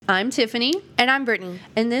I'm Tiffany. And I'm Brittany.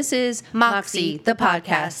 And this is Moxie, the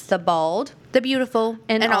podcast. The bald, The beautiful,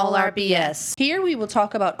 and all our BS. Here we will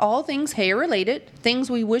talk about all things hair related,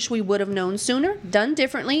 things we wish we would have known sooner, done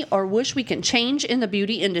differently, or wish we can change in the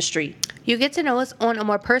beauty industry. You get to know us on a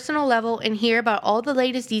more personal level and hear about all the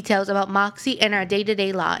latest details about Moxie and our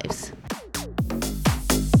day-to-day lives.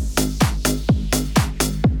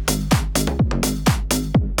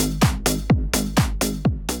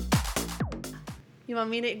 You want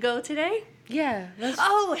me to go today? Yeah,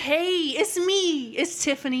 Oh, hey, it's me. It's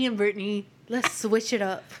Tiffany and Brittany. let's switch it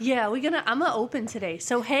up. Yeah, I'm gonna open today.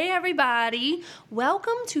 So, hey, everybody.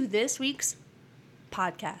 Welcome to this week's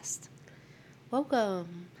podcast.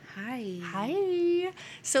 Welcome. Hi. Hi.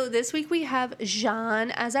 So this week we have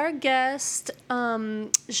Jean as our guest.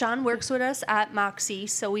 Jean works with us at Moxie,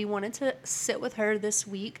 so we wanted to sit with her this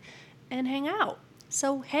week and hang out.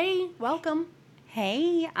 So, hey, welcome.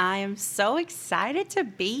 Hey, I am so excited to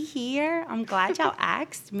be here. I'm glad y'all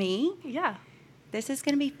asked me. Yeah, This is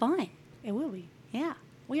going to be fun. it will be. Yeah,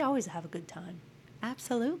 We always have a good time.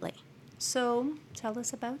 absolutely. So, tell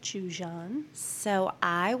us about you, Jean. So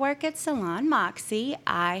I work at Salon Moxie.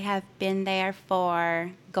 I have been there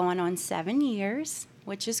for going on 7 years,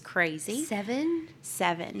 which is crazy. 7?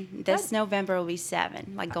 7. This November will be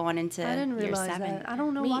 7, like going into I didn't year realize 7. that. I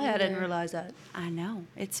don't know Me why I didn't either. realize that. I know,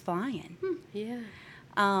 it's flying. Yeah.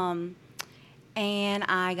 And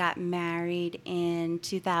I got married in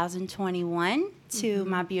 2021 to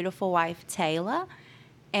my beautiful wife, Taylor.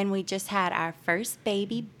 And we just had our first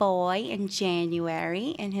baby boy in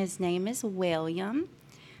January, and his name is William.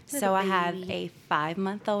 So I have a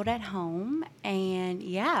 5-month-old at home. And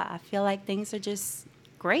yeah, I feel like things are just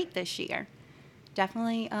great this year.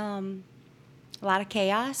 Definitely a lot of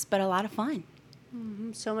chaos, but a lot of fun.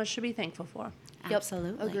 So much to be thankful for. Yep.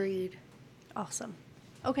 Absolutely. Agreed. Awesome.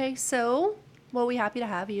 Okay, so, well, we're happy to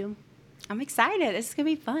have you. I'm excited. This is going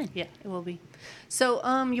to be fun. Yeah, it will be. So,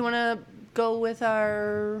 you want to go with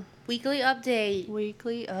our Weekly update.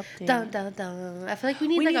 weekly update? Dun, dun, dun. I feel like we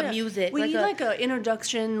need like a music. We like need a, like an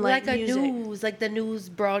introduction, like a music. news, like the news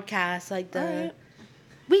broadcast, like the Alright.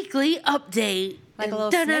 weekly update. Like a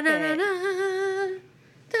little dun-dun-dun-dun-dun,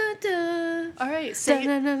 dun-dun. All right, save it.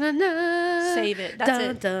 Dun-dun-dun-dun, Save it. That's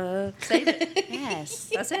it. dun-dun. Save it. Yes.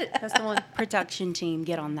 That's it. That's the one. Production team,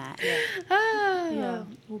 get on that. Ah. Yeah,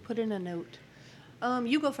 we'll put in a note.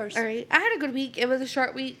 You go first. All right. I had a good week. It was a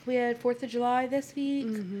short week. We had 4th of July this week.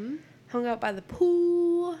 Mm-hmm. Hung out by the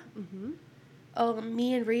pool. Mm-hmm.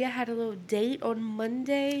 Me and Rhea had a little date on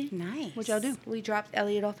Monday. Nice. What y'all do? We dropped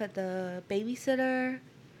Elliot off at the babysitter.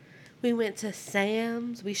 We went to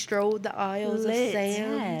Sam's. We strolled the aisles Lit. of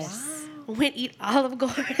Sam's. Yes. Went eat Olive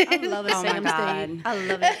Garden. I love it. Oh my Sam's Day. God. I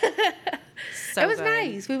love it. So it was good.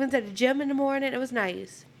 nice. We went to the gym in the morning. It was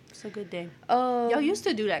nice. It's a good day. Um, Y'all used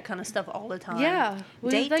to do that kind of stuff all the time. yeah.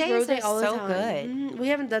 We Date like, days rotate are all the so time. good. Mhm. We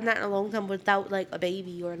haven't done that in a long time without like a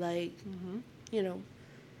baby or like, you know,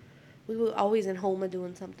 we were always in Homa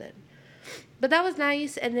doing something. But that was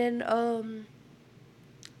nice. And then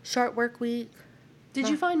short work week. Did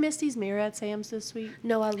you find Misty's mirror at Sam's this week?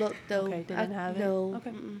 No, I looked though. Okay, didn't have it? No.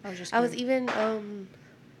 Okay. Mm-mm. I was just I was curious. even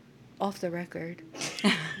off the record.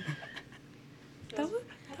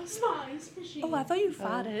 Oh, I thought you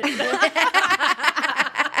fought it.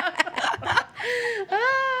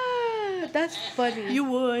 Ah, that's funny. You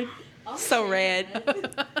would. So red.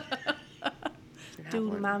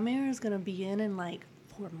 Dude, my mirror is going to be in like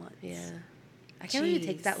 4 months. Yeah. I can't believe it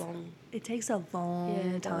takes Jeez. that long. It takes a long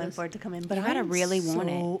Yeah, it time does. for it to come in. But You gotta I'm really want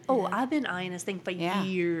it. Oh, I've been eyeing this thing for Yeah.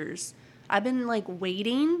 years. I've been like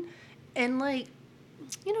waiting, and like,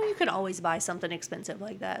 you know, you could always buy something expensive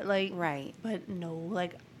like that. Like, Right. But no,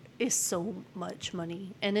 like, it's so much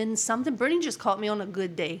money. And then something, Brittany just caught me on a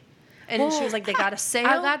good day. And she was like, they got a sale.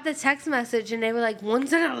 I got the text message and they were like,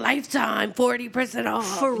 once in a lifetime, 40%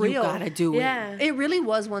 off. for real. You gotta do Yeah. It really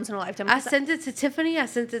was once in a lifetime. I 'Cause sent it to Tiffany. I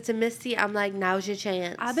sent it to Misty. I'm like, now's your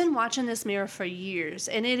chance. I've been watching this mirror for years,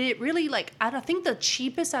 and it really, like, I think the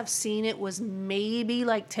cheapest I've seen it was maybe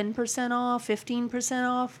like 10% off, 15%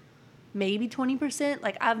 off, maybe 20%.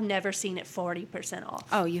 Like, I've never seen it 40% off.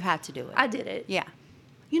 Oh, you had to do it. I did it. Yeah.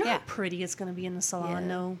 You know Yeah. how pretty it's going to be in the salon, Yeah.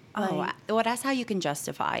 though? Oh, Like, well, that's how you can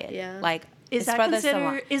justify it. Yeah. Like, is it's that for the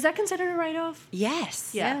salon. considered a write-off?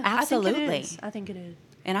 Yes. Yeah, Absolutely. I think it is.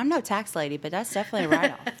 And I'm no tax lady, but that's definitely a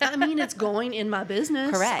write-off. I mean, it's going in my business.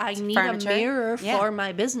 Correct. I need Furniture. a mirror Yeah. for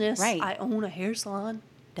my business. Right. I own a hair salon.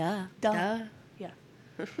 Duh. Duh. Duh. Yeah.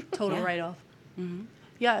 Total Yeah. write-off. Mm-hmm.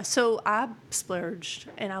 Yeah, so I splurged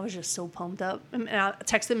and I was just so pumped up. And I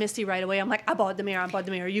texted Misty right away. I'm like, I bought the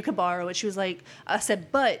mirror. You can borrow it. She was like, I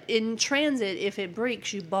said, but in transit, if it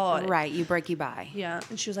breaks, you bought it. Right, you break, you buy. Yeah.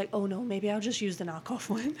 And she was like, oh no, maybe I'll just use the knockoff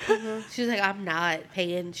one. She's like, I'm not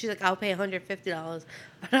paying. She's like, I'll pay $150,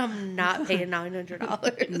 but I'm not paying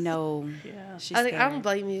 $900. No. Yeah. She's I was like, I scared. don't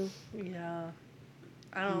blame you. Yeah.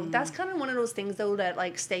 I don't know. That's kind of one of those things, though, that,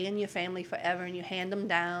 like, stay in your family forever and you hand them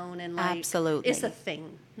down and, like, Absolutely. it's a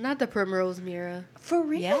thing. Not the Primrose mirror. For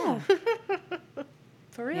real. Yeah.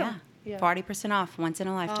 For real. Yeah. Yeah. 40% off once in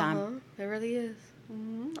a lifetime. It really is.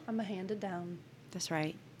 I'm going to hand it down. That's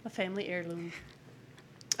right. A family heirloom.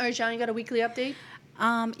 All right, John, you got a weekly update?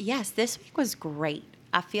 Yes, this week was great.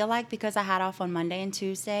 I feel like because I had off on Monday and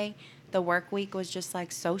Tuesday, the work week was just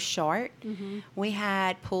like so short. We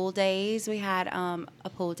had pool days. We had a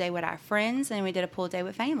pool day with our friends, and we did a pool day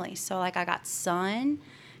with family. So like I got sun,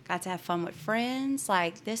 got to have fun with friends.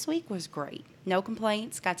 Like this week was great. No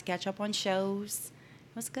complaints. Got to catch up on shows.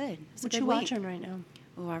 It was good. It was What a you good week. watching right now?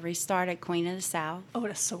 Oh, I restarted Queen of the South. Oh,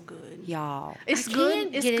 that's so good. Y'all. It's I good.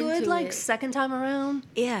 can't It's get good, into like, it. second time around.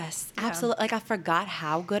 Yes, Yeah. absolutely. Like I forgot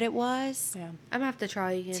how good it was. Yeah. I'm gonna have to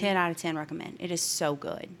try again. 10 out of 10 recommend. It is so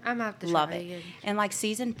good. I'm gonna have to Love try it. again. And like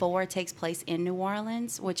season 4 takes place in New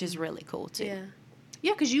Orleans, which is really cool too. Yeah.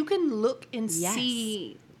 Yeah, because you can look and Yes.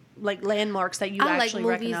 see, like, landmarks that you I like actually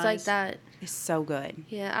movies recognize. like that. It's so good.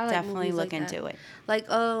 Yeah, I like Definitely movies look like into that. it. Like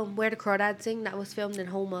Where the Crawdads Sing, that was filmed in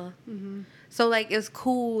Homa. So like it's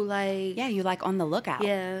cool. Like Yeah, you like on the lookout.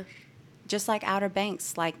 yeah. Just like Outer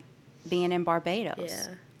Banks, like being in Barbados.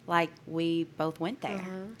 Yeah. Like we both went there. Uh-huh.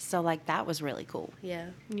 So like that was really cool. Yeah.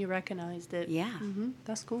 You recognized it. Yeah.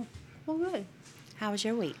 That's cool. Well, good. How was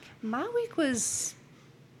your week? My week was,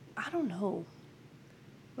 I don't know,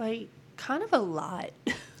 like, kind of a lot.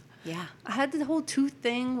 Yeah. I had the whole tooth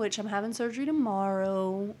thing, which I'm having surgery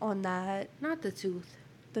tomorrow on that. Not the tooth.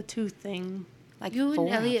 The tooth thing. Like You 4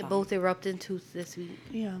 and of Elliot them. both erupted in tooth this week.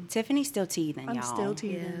 Yeah. Tiffany's still teething, I'm y'all. still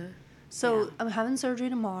teething. Yeah. So Yeah. I'm having surgery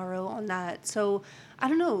tomorrow on that. So I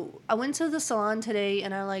don't know. I went to the salon today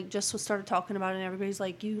and I like just started talking about it and everybody's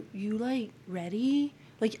like, you like ready?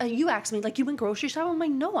 Like you asked me like you went grocery shopping. I'm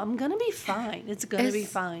like, no, I'm gonna be fine. It's gonna be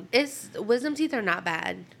fine. It's wisdom teeth are not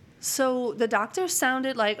bad. So the doctor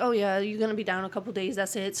sounded like, oh yeah, you're gonna be down a couple days.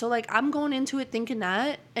 That's it. So like I'm going into it thinking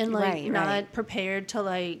that and like Right, not right. prepared to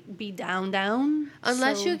like be down.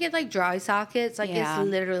 Unless So- you get like dry sockets, like Yeah. it's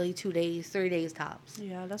literally 2 days, 3 days tops.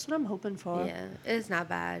 Yeah, that's what I'm hoping for. Yeah, it's not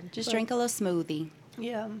bad. Just drink a little smoothie.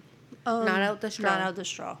 Yeah. Not out the straw. Not out the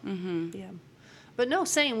straw. Yeah. But no,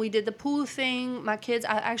 same. We did the pool thing. My kids,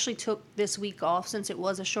 I actually took this week off since it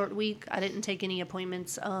was a short week. I didn't take any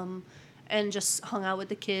appointments and just hung out with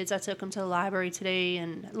the kids. I took them to the library today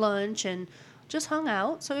and lunch and just hung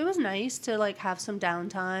out. So it was nice to like have some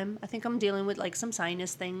downtime. I think I'm dealing with like some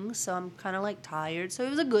sinus things, so I'm kind of like tired. So it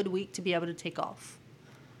was a good week to be able to take off.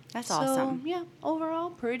 That's So, awesome. yeah, overall,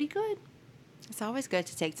 pretty good. It's always good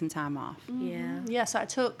to take some time off. Yeah. Yeah, so I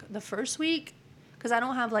took the first week because I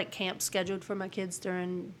don't have like camp scheduled for my kids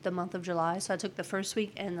during the month of July. So I took the first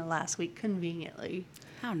week and the last week conveniently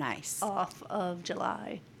How nice. off of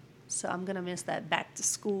July. So I'm going to miss that back to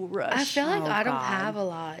school rush. I feel like Oh, I don't God. have a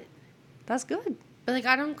lot. That's good. But like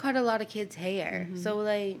I don't cut a lot of kids' hair. So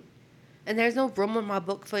like and there's no room in my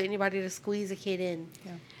book for anybody to squeeze a kid in.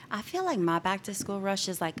 I feel like my back to school rush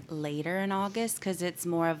is like later in August because it's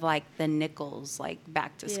more of like the Nichols, like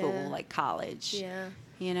back to school, Yeah. like college. Yeah.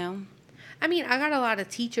 You know? I mean, I got a lot of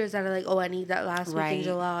teachers that are like, "Oh, I need that last week in Right.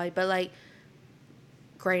 July." But like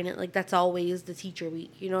granted, like that's always the teacher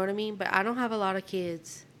week, you know what I mean? But I don't have a lot of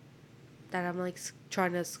kids that I'm like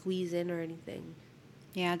trying to squeeze in or anything.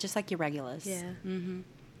 Yeah, just like your regulars. Yeah. Mm-hmm.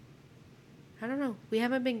 I don't know. We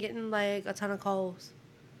haven't been getting like a ton of calls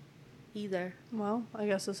either. Well, I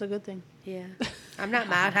guess that's a good thing. Yeah. I'm not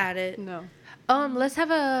mad at it. No. Let's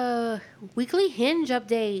have a weekly Hinge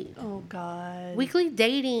update. Oh, God. Weekly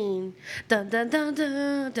dating. Dun dun dun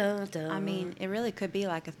dun dun dun. I mean, it really could be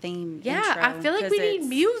like a theme. yeah, intro, I feel like 'cause we need it's-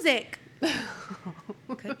 music.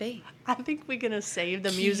 Could be. I think we're going to save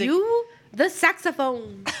the music. Cue the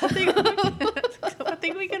saxophone. I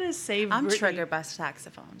think we're going to save I'm Britney. triggered by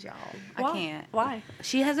saxophones, y'all. Why? I can't. Why?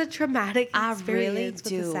 She has a traumatic I really experience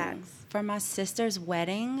with the do. sax. For my sister's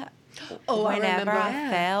wedding, Oh, I whenever remember. I Yeah.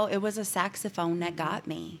 fell, it was a saxophone that got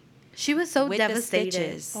me. She was so With the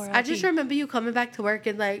devastated. stitches. I just remember you coming back to work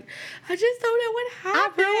and like, I just don't know what I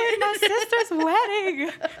happened. ruined my sister's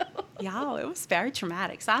wedding. Y'all, it was very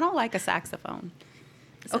traumatic. So I don't like a saxophone.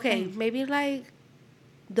 It's a Okay, thing. maybe like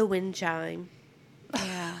the wind chime.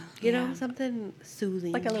 Yeah. You know, Yeah. something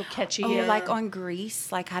soothing. Like a little catchy. Oh, Yeah. like on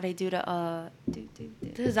Grease, like how they do the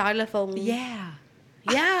the xylophone. Yeah.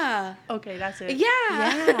 Yeah. Okay, that's it. Yeah.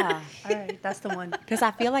 Yeah. All right, that's the one. Because I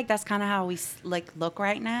feel like that's kind of how we like look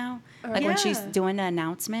right now. Like when she's Yeah. doing the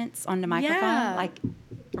announcements on the microphone, Yeah. like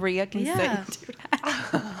Rhea can Yeah. sit and do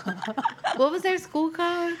that. What was their school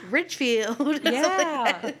called? Richfield.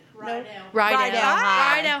 Yeah. Rydell Rydell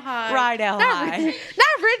High. Rydell High. Rydell Not High.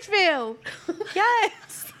 Not Richfield.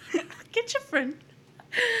 Yes. Get your friend.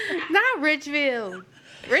 Not Richfield.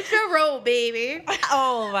 Richfield Road, baby.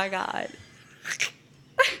 Oh my God.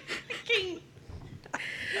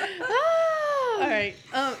 All right.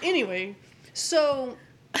 Anyway, so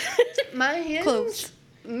my Hinge, Close.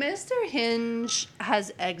 Mr. Hinge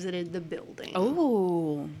has exited the building.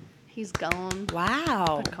 Oh. He's gone.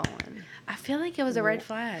 Wow. Pecan. I feel like it was a red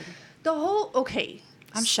flag. The whole okay.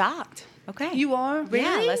 I'm shocked. Okay. You are Yeah,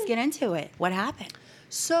 Really? let's get into it. What happened?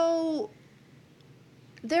 So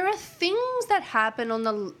there are things that happened on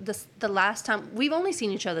the last time. We've only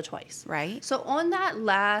seen each other twice. Right. So on that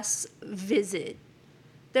last visit,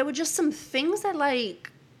 there were just some things that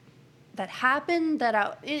happened that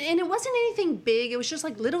and it wasn't anything big. It was just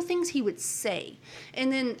like little things he would say.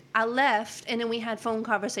 And then I left, and then we had phone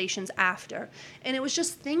conversations after. And it was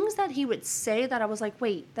just things that he would say that I was like,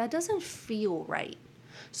 wait, that doesn't feel right.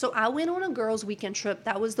 So I went on a girls' weekend trip.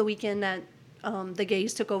 That was the weekend that the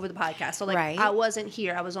gays took over the podcast. So, like, Right. I wasn't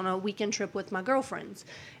here. I was on a weekend trip with my girlfriends.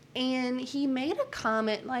 And he made a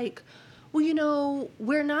comment like, well, you know,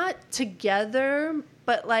 we're not together,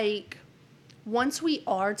 but, like, once we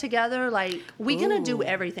are together, like, we're going to do Ooh.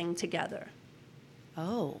 everything together.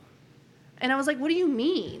 Oh. And I was like, what do you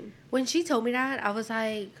mean? When she told me that, I was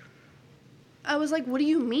like, What do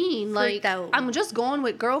you mean? Freaked Like, out. I'm just going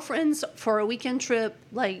with girlfriends for a weekend trip.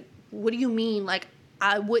 Like, what do you mean? Like,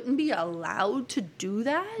 I wouldn't be allowed to do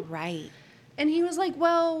that? Right. And he was like,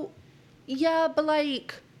 well, yeah, but,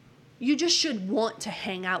 like, you just should want to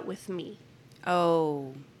hang out with me.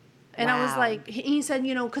 Oh. And I was Wow. like, he said,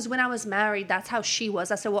 you know, because when I was married, that's how she was.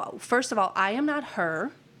 I said, well, first of all, I am not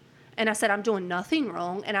her. And I said, I'm doing nothing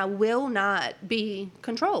wrong, and I will not be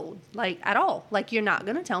controlled, like, at all. Like, you're not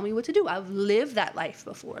going to tell me what to do. I've lived that life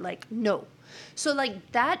before. Like, no. So,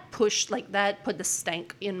 like, that put the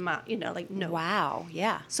stank in my, you know, like, no. Wow.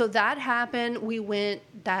 Yeah. So that happened. We went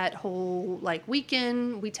that whole, like,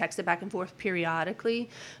 weekend. We texted back and forth periodically.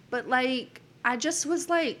 But, like, I just was,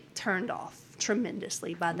 like, turned off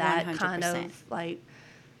tremendously by that kind 100%. of, like,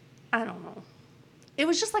 I don't know. It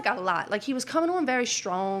was just, like, a lot. Like, he was coming on very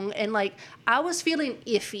strong, and, like, I was feeling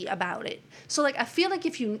iffy about it. So, like, I feel like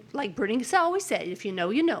if you, like Brittany always said, if you know,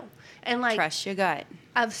 you know. And, like, Trust your gut.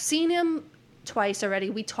 I've seen him twice already.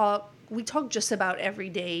 We talk just about every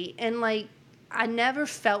day, and, like, I never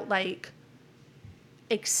felt, like,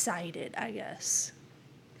 excited, I guess.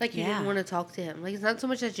 like you Yeah. didn't want to talk to him. Like, it's not so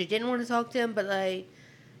much that you didn't want to talk to him, but, like,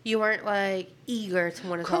 you weren't, like, eager to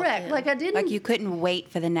want to talk to Correct. him. Like, I didn't. Like you couldn't wait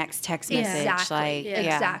for the next text message. Exactly. Like yeah.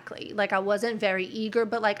 Exactly. Like, I wasn't very eager,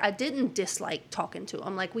 but, like, I didn't dislike talking to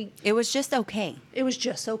him. Like, It was just okay. it was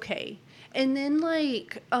just okay. And then,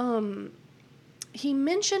 like, he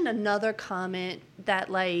mentioned another comment that,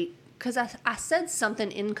 like, because I said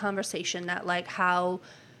something in conversation that, like, how,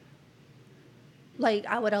 like,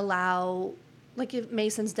 I would allow, like, if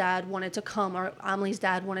Mason's dad wanted to come or Amelie's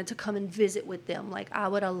dad wanted to come and visit with them, like, I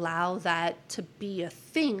would allow that to be a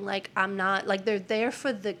thing. Like, I'm not, like, they're there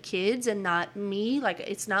for the kids and not me. Like,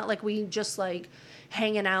 it's not like we just, like,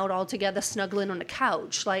 hanging out all together, snuggling on the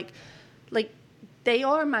couch. Like, they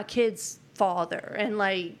are my kids' father, and,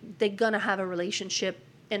 like, they're gonna have a relationship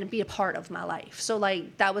and be a part of my life. So,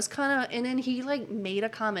 like, that was kind of, and then he, like, made a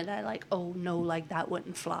comment that, like, oh no, like, that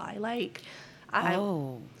wouldn't fly. Like,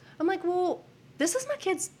 Oh. I'm like, well, this is my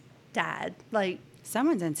kid's dad. Like,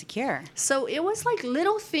 Someone's insecure. so it was, like,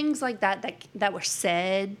 little things like that were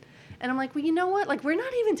said, and I'm like, well, you know what? Like, we're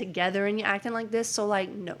not even together, and you're acting like this. So, like,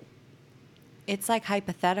 no. It's like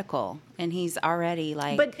hypothetical, and he's already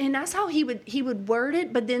like. But and that's how he would word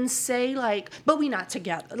it, but then say, like, but we not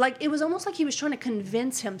together. Like, it was almost like he was trying to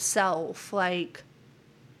convince himself, like,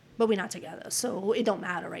 but we not together, so it don't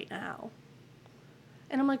matter right now.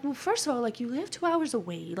 And I'm like, well, first of all, like, you live 2 hours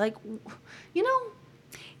away, like, you know.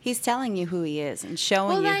 He's telling you who he is and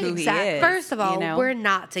showing you like, who he is. First of all, you know? we're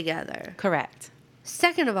not together. Correct.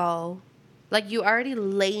 Second of all, like, you already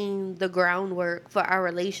laying the groundwork for our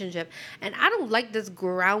relationship, and I don't like this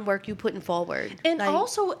groundwork you putting forward. And Like,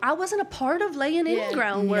 also, I wasn't a part of laying Yeah. in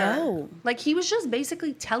groundwork. No. Like, he was just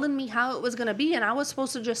basically telling me how it was going to be, and I was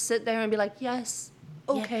supposed to just sit there and be like, yes,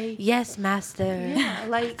 okay. yes, master. Yeah,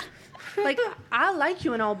 like, I like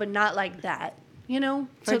you and all, but not like that. you know?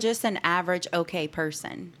 For just an average okay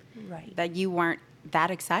person right. that you weren't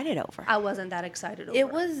that excited over. I wasn't that excited over.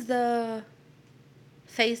 It was the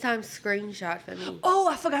FaceTime screenshot for me. Oh,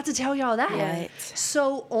 I forgot to tell y'all that. What?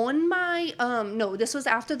 So on my no, this was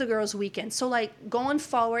after the girls' weekend. So like going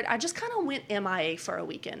forward, I just kind of went MIA for a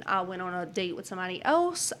weekend. I went on a date with somebody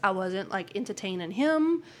else. I wasn't like entertaining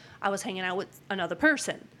him. I was hanging out with another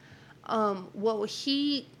person. Well,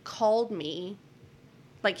 he called me,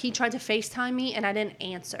 like he tried to FaceTime me and I didn't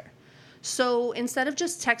answer. So instead of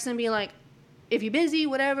just texting being like, if you're busy,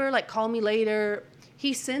 whatever, like call me later,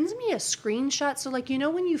 he sends me a screenshot. So like, you know,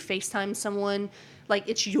 when you FaceTime someone, like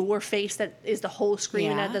it's your face that is the whole screen,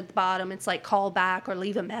 Yeah. and at the bottom it's like call back or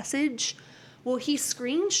leave a message. Well, he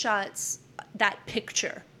screenshots that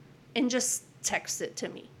picture and just texts it to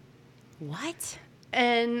me. What?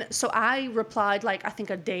 And so I replied, like, I think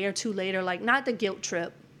a day or two later, like, not the guilt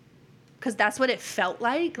trip, because that's what it felt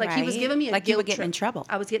like. Like, he was Right. giving me a Like guilt you were getting trip. in trouble.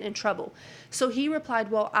 I was getting in trouble. So he replied,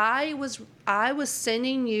 well, I was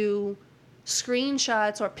sending you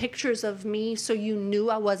screenshots or pictures of me so you knew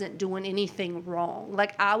I wasn't doing anything wrong.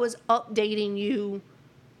 Like, I was updating you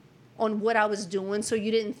on what I was doing so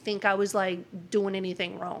you didn't think I was, like, doing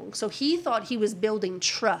anything wrong. So he thought he was building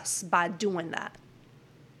trust by doing that.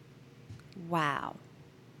 Wow.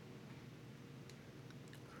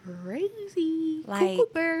 Crazy. Like- Cuckoo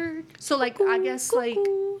bird. So, like, I guess, like,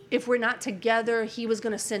 cuckoo. if we're not together, he was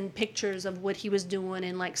going to send pictures of what he was doing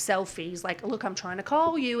and, like, selfies. Like, look, I'm trying to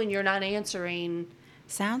call you and you're not answering.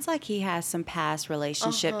 Sounds like he has some past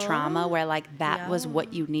relationship Uh-huh. trauma where like that was Yeah.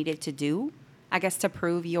 what you needed to do. I guess to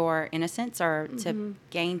prove your innocence or to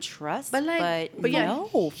gain trust. But, like- But yeah, no,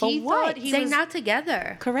 for he what? thought he They're was not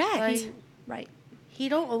together. Correct. Like, right. he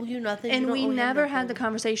don't owe you nothing. you And don't we owe him never had the nothing.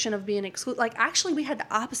 conversation of being exclusive. Like, actually, we had the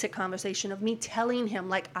opposite conversation of me telling him,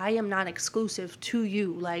 like, I am not exclusive to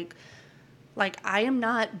you. Like, I am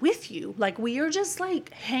not with you. Like, we are just,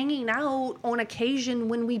 like, hanging out on occasion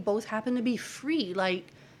when we both happen to be free. Like,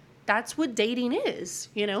 that's what dating is,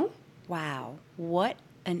 you know? Wow. What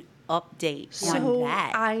an update So on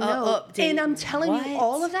that. I know. update. And I'm telling you, What?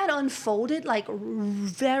 all of that unfolded, like,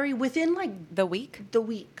 very within, like, the week? the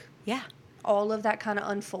week. Yeah. All of that kind of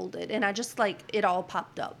unfolded. And I just, like, it all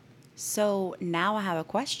popped up. So now I have a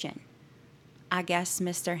question. I guess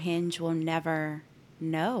Mr. Hinge will never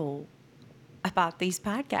know about these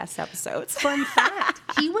podcast episodes. Fun fact,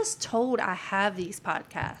 he was told I have these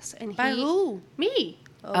podcasts. And By he, who? Me.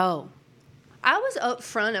 Oh, I was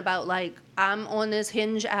upfront about, like, I'm on this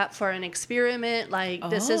Hinge app for an experiment. Like,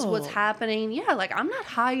 this is what's Oh. happening. Yeah, like, I'm not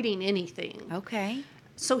hiding anything. okay.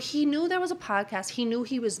 So he knew there was a podcast. He knew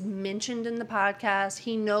he was mentioned in the podcast.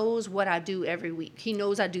 He knows what I do every week. He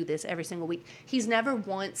knows I do this every single week. He's never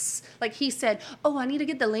once, like, he said, oh, I need to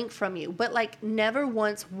get the link from you. But, like, never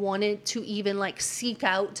once wanted to even, like, seek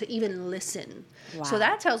out to even listen. Wow. So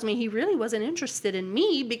that tells me he really wasn't interested in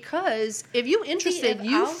me, because if you interested, if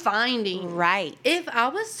you I'll- finding. Right. If I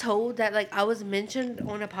was told that, like, I was mentioned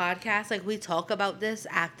on a podcast, like, we talk about this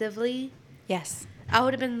actively, Yes. I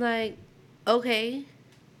would have been like, okay,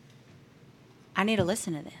 I need to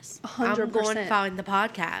listen to this. 100%. I'm going to find the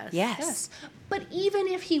podcast. Yes. Yes. But even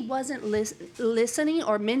if he wasn't listening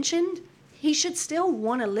or mentioned, he should still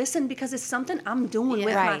want to listen, because it's something I'm doing Yeah.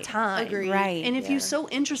 with my Right. time. Agreed. Right. And if Yeah. you're so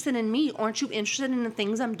interested in me, aren't you interested in the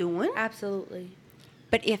things I'm doing? Absolutely.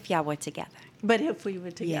 But if y'all were together. But if we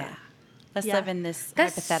were together. Yeah. Let's Yeah. live in this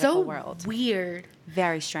That's hypothetical so world. weird.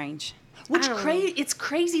 Very strange. Which I don't know. it's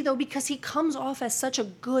crazy though, because he comes off as such a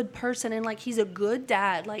good person, and like he's a good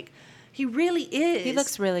dad. Like he really is. He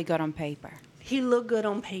looks really good on paper. He looked good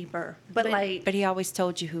on paper, but like, But he always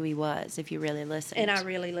told you who he was if you really listened. and I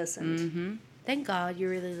really listened. Mm-hmm. Thank God you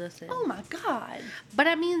really listen. Oh my God. But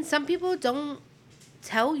I mean, some people don't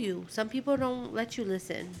tell you. Some people don't let you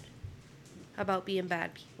listen about being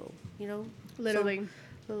bad people, you know? Literally.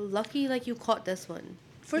 So lucky like you caught this one.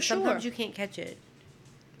 For But Sometimes sure. you can't catch it.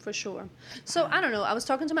 For sure. So I don't know. I was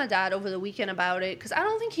talking to my dad over the weekend about it, because I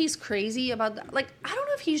don't think he's crazy about that. Like, I don't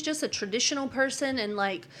know if he's just a traditional person and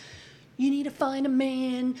like, you need to find a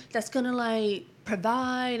man that's gonna like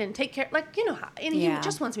provide and take care. Like, you know how, and Yeah. he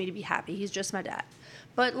just wants me to be happy. He's just my dad.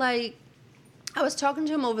 But like, I was talking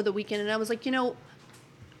to him over the weekend, and I was like, you know,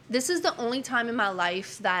 this is the only time in my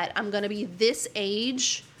life that I'm gonna be this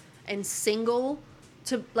age and single.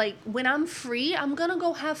 To like, when I'm free, I'm gonna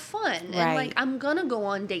go have fun, and Right. like I'm gonna go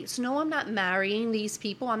on dates. No, I'm not marrying these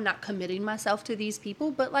people. I'm not committing myself to these people.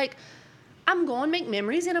 But like, I'm going to make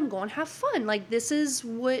memories, and I'm going to have fun. Like, this is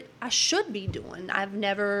what I should be doing. I've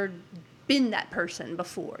never been that person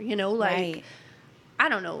before, you know. Like, Right. I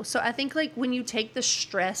don't know. So I think like when you take the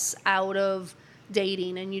stress out of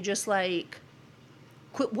dating and you just like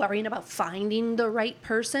quit worrying about finding the right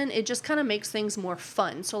person. It just kind of makes things more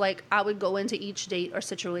fun. So like I would go into each date or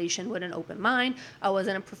situation with an open mind. I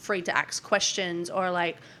wasn't afraid to ask questions or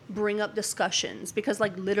like bring up discussions because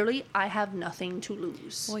like literally I have nothing to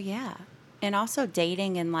lose. Well, yeah. And also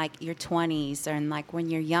dating in like your 20s and like when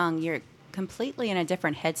you're young, you're completely in a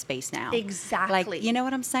different headspace now. Exactly. Like, you know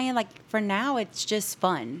what I'm saying? Like for now, it's just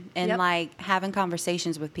fun and Yep. like having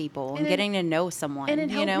conversations with people and it- getting to know someone. And it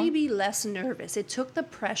you helped know? me be less nervous. It took the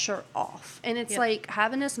pressure off. And it's Yep. like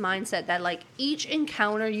having this mindset that like each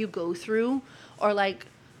encounter you go through or like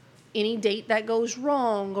any date that goes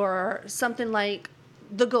wrong or something like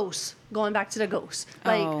the ghost, going back to the ghost.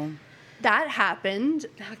 Like Oh. that happened.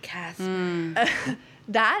 Not Casper.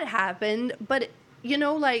 That happened, but you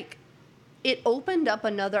know like it opened up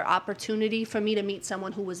another opportunity for me to meet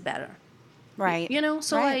someone who was better. Right. You know,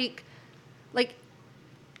 so Right. like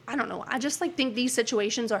I don't know. I just like think these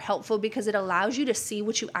situations are helpful because it allows you to see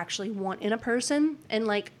what you actually want in a person and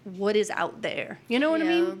like what is out there. You know what I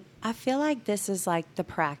Yeah. mean? I feel like this is like the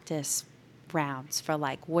practice rounds for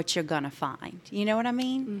like what you're gonna find. You know what I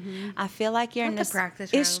mean? I feel like you're in Not this the practice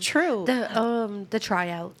It's round. true. The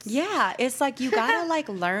tryouts. Yeah, it's like you gotta like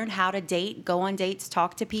learn how to date, go on dates,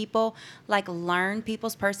 talk to people, like learn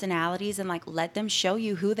people's personalities and like let them show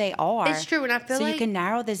you who they are. It's true, and I feel so you like- can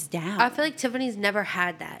narrow this down. I feel like Tiffany's never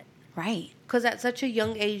had that. right. Because at such a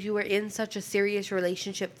young age, you were in such a serious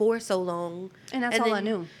relationship for so long. And that's all I then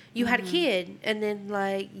knew. You had a kid, and then,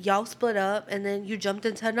 like, y'all split up, and then you jumped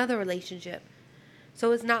into another relationship.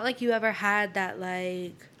 So it's not like you ever had that,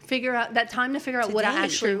 like... Figure out that time to figure out To what I date.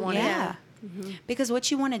 actually True, wanted. Yeah. Because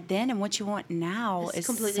what you wanted then and what you want now It's is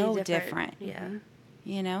completely so different. different. Yeah.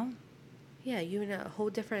 You know? Yeah, you're in a whole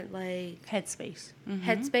different, like, Headspace.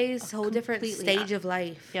 headspace, whole different Completely stage of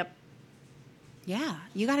life. Yep. Yeah.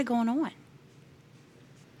 You got it going on.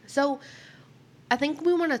 So I think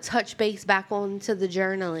we want to touch base back onto the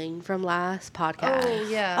journaling from last podcast. Oh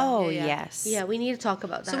yeah. Oh, yeah. yes. Yeah, we need to talk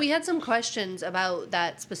about that. So we had some questions about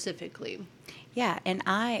that specifically. Yeah, and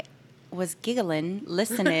I was giggling,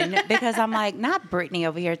 listening, because I'm like, not Brittany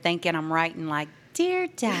over here thinking I'm writing like, Dear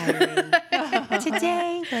Diary,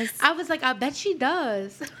 today was... I was like, I bet she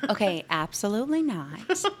does. Okay, absolutely not.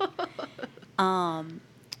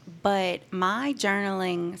 But my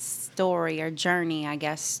journaling story or journey, I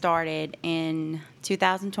guess, started in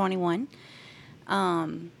 2021.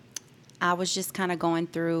 I was just kind of going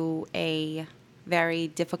through a very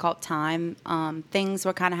difficult time. Things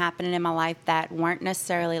were kind of happening in my life that weren't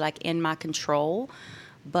necessarily like in my control,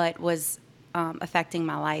 but was affecting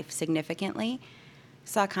my life significantly.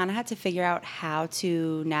 So I kind of had to figure out how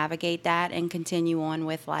to navigate that and continue on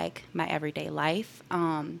with like my everyday life.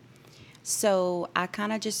 So I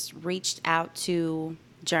kind of just reached out to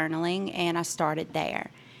journaling and I started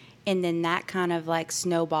there. And then that kind of like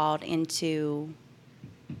snowballed into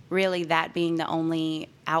really that being the only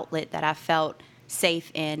outlet that I felt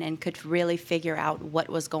safe in and could really figure out what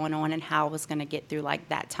was going on and how I was going to get through like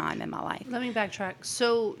that time in my life. Let me backtrack.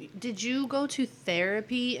 So, did you go to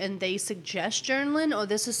therapy and they suggest journaling, or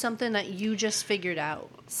this is something that you just figured out?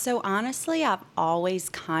 So honestly, I've always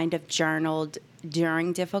kind of journaled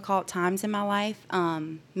during difficult times in my life,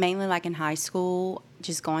 mainly like in high school,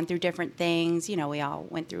 just going through different things. You know, we all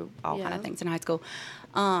went through all kind Yeah. of things in high school.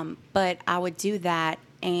 But I would do that,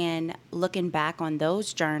 and looking back on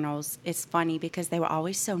those journals, it's funny because they were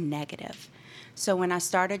always so negative. So when I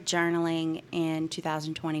started journaling in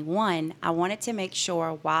 2021, I wanted to make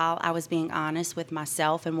sure while I was being honest with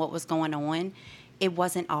myself and what was going on, it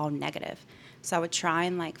wasn't all negative. So I would try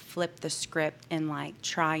and like flip the script and like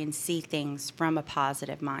try and see things from a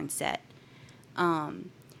positive mindset.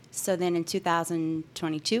 So then in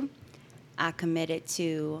 2022, I committed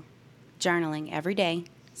to journaling every day.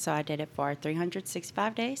 So I did it for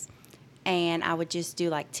 365 days. And I would just do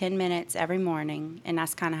like 10 minutes every morning. And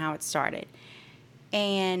that's kind of how it started.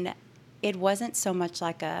 And it wasn't so much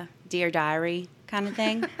like a Dear Diary kind of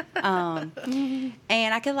thing. And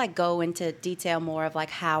I could like go into detail more of like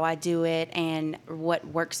how I do it and what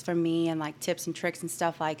works for me and like tips and tricks and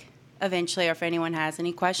stuff like eventually, or if anyone has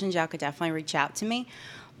any questions, y'all could definitely reach out to me.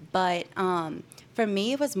 But for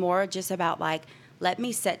me, it was more just about like, let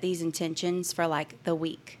me set these intentions for like the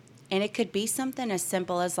week. And it could be something as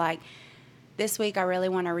simple as like, this week I really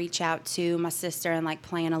want to reach out to my sister and like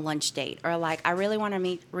plan a lunch date, or like I really want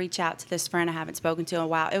to reach out to this friend I haven't spoken to in a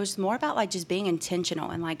while. It was more about like just being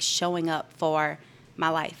intentional and like showing up for my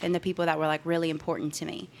life and the people that were like really important to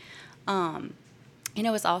me. And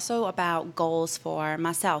it was also about goals for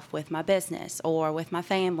myself with my business or with my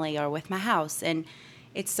family or with my house. And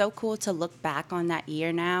it's so cool to look back on that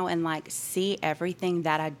year now and like see everything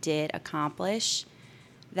that I did accomplish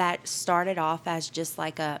that started off as just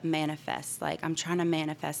like a manifest. Like, I'm trying to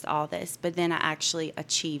manifest all this, but then I actually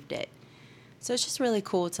achieved it. So it's just really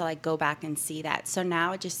cool to like go back and see that. So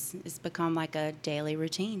now it's become like a daily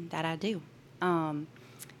routine that I do.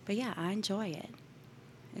 But yeah, I enjoy it.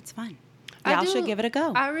 It's fun. Y'all should give it a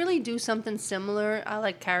go. I really do something similar. I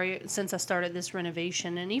like carry since I started this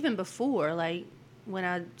renovation, and even before, like when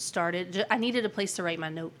I started, I needed a place to write my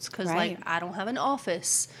notes because Right. like I don't have an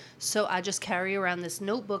office, so I just carry around this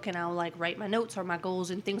notebook and I'll like write my notes or my goals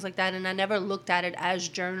and things like that. And I never looked at it as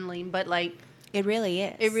journaling, but like It really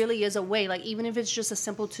is. it really is a way. Like even if it's just a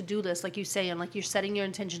simple to-do list, like you say, and like you're setting your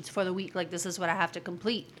intentions for the week, like this is what I have to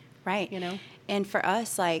complete. Right. You know? And for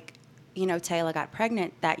us, like, you know, Taylor got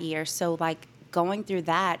pregnant that year. So, like, going through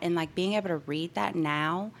that and, like, being able to read that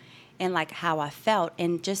now and, like, how I felt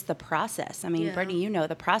and just the process. I mean, Yeah. Brittany, you know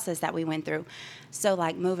the process that we went through. So,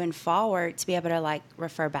 like, moving forward, to be able to, like,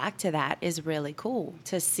 refer back to that is really cool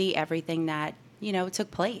to see everything that, you know,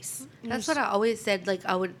 took place. That's what I always said. Like,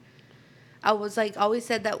 I was like always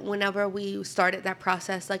said that whenever we started that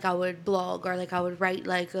process, like I would blog or like I would write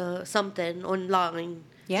like something online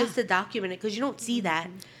Yeah. just to document it because you don't see that.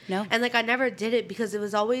 No. And like I never did it because it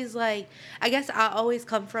was always like, I guess I always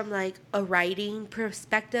come from like a writing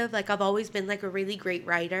perspective. Like I've always been like a really great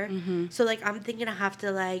writer. So like I'm thinking I have to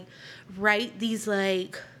like write these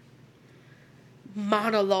like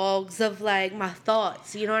monologues of like my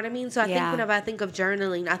thoughts, you know what I mean? So I think Yeah. whenever I think of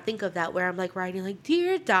journaling, I think of that where I'm like writing like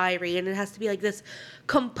dear diary, and it has to be like this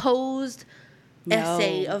composed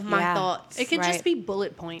essay of my yeah. thoughts. It could Right. just be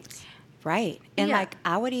bullet points. Right. And Yeah. like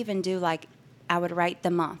I would even do like I would write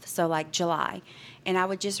the month, so like July, and I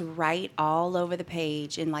would just write all over the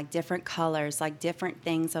page in like different colors, like different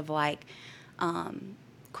things of like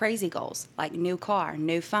crazy goals, like new car,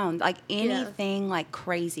 new phone, like anything like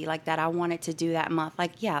crazy like that I wanted to do that month.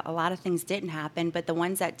 Like yeah, a lot of things didn't happen, but the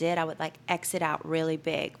ones that did, I would like exit out really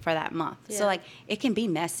big for that month. So Yeah. like it can be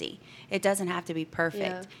messy. It doesn't have to be perfect.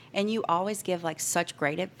 Yeah. And you always give like such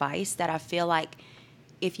great advice that I feel like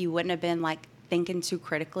if you wouldn't have been like thinking too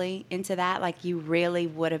critically into that, like you really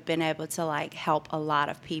would have been able to like help a lot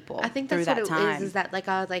of people I think through that's what that it time. is that like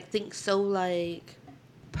I like think so like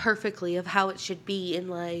perfectly of how it should be, and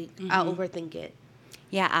like I overthink it.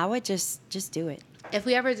 Yeah, I would just do it. If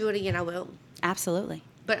we ever do it again, I will. Absolutely.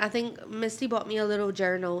 But I think Misty bought me a little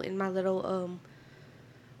journal in my little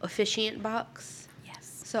officiant box.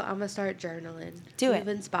 Yes. So I'm gonna start journaling. Do You've it.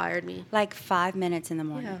 inspired me. Like 5 minutes in the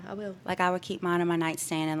morning. Yeah, I will. Like I would keep mine on my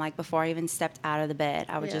nightstand, and like before I even stepped out of the bed,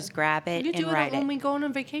 I would Yeah. just grab it You and do it write when it. we go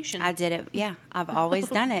on vacation. I did it. Yeah, I've always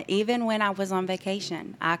done it. Even when I was on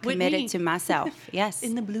vacation, I With committed me. to myself. Yes.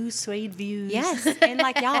 in the blue suede views. Yes. And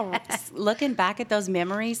like y'all looking back at those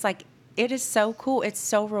memories, like it is so cool. It's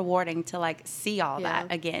so rewarding to like see all Yeah.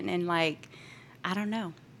 that again. And like, I don't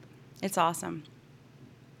know. It's awesome.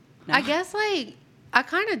 No. I guess like I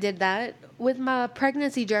kind of did that with my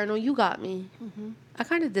pregnancy journal. You got me. I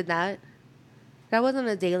kind of did that. That wasn't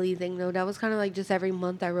a daily thing though. That was kind of like just every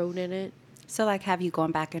month I wrote in it. So like, have you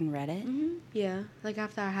gone back and read it? Yeah, like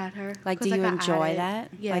after I had her. Like, 'Cause, do you I enjoy added- that?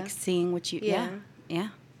 Yeah. Like seeing what you, yeah. Yeah.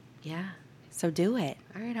 Yeah. So do it.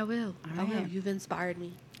 All right, I will. I will. right. You've inspired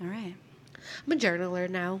me. All right. I'm a journaler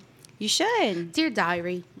now. You should. Dear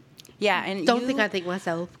diary. Yeah. And Don't you, think I think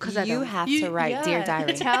myself because I you don't. have to write Dear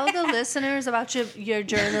Diary. Tell the listeners about your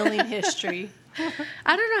journaling history.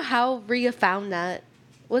 I don't know how Rhea found that.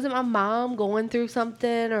 Was it my mom going through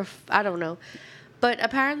something or I don't know. But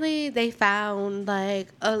apparently they found like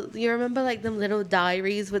you remember like them little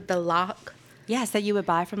diaries with the lock? Yes, that you would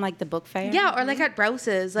buy from like the book fair. Yeah, or like at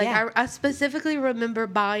Rouse's. Like Yeah. I specifically remember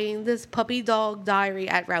buying this puppy dog diary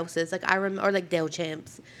at Rouse's. Like I remember, or like Dale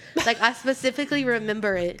Champs. Like I specifically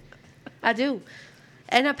remember it. I do.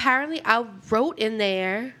 And apparently I wrote in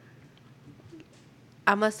there.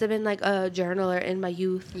 I must have been like a journaler in my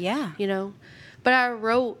youth. Yeah. You know? But I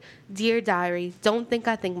wrote, Dear Diary, don't think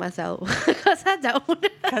I think myself. Because I don't.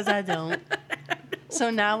 Because I don't. So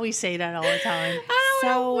now we say that all the time. I don't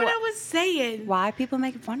know So- what I was saying. Why are people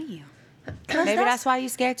making fun of you? Maybe that's why you're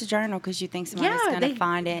scared to journal, because you think somebody's Yeah, going to they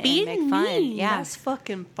find it and being make fun. mean. Yeah. That's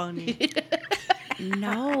fucking funny.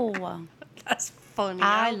 No. That's funny.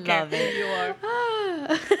 I don't care love who it. You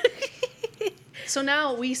are. So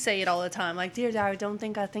now we say it all the time. Like, Dear Diary, don't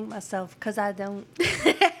think I think myself. Because I don't.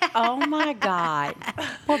 Oh my God.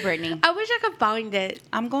 Poor Brittany. I wish I could find it.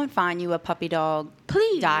 I'm going to find you a puppy dog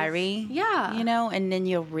Please. diary. Yeah. You know, and then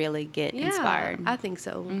you'll really get Yeah, inspired. I think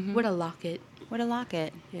so. With a locket. With a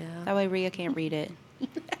locket. Yeah. That way Rhea can't read it.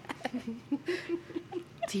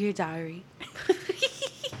 Dear Diary.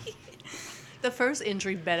 The first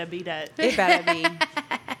entry better be that. It better be.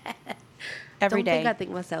 every don't day. think I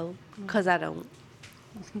think myself, because I don't.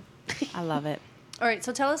 I love it. All right,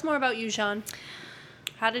 so tell us more about you, Sean.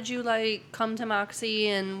 How did you come to Moxie,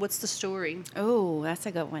 and what's the story? Oh, that's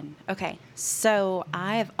a good one. Okay, so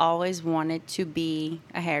I have always wanted to be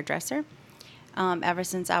a hairdresser. Ever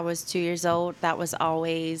since I was 2 years old, that was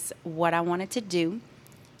always what I wanted to do.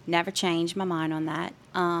 Never changed my mind on that.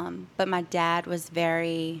 But my dad was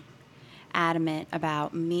very adamant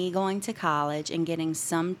about me going to college and getting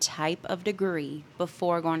some type of degree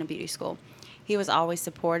before going to beauty school. He was always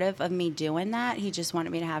supportive of me doing that. He just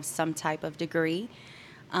wanted me to have some type of degree.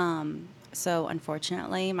 So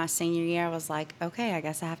unfortunately, my senior year, I was like, okay, I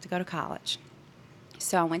guess I have to go to college.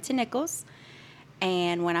 So I went to Nichols.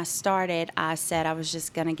 And when I started, I said I was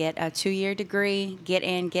just going to get a 2-year degree, get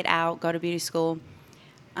in, get out, go to beauty school.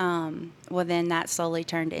 Well, then that slowly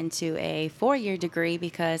turned into a 4-year degree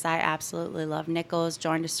because I absolutely loved Nichols,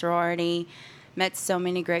 joined a sorority, met so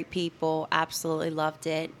many great people, absolutely loved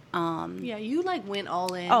it. Yeah, you went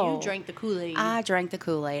all in. Oh, You drank the Kool-Aid. I drank the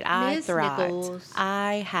Kool-Aid. I Miss thrived. Nichols.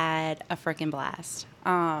 I had a freaking blast.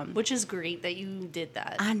 Which is great that you did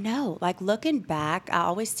that. I know. Looking back, I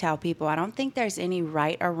always tell people I don't think there's any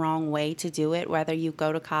right or wrong way to do it, whether you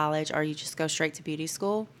go to college or you just go straight to beauty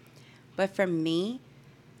school. But for me,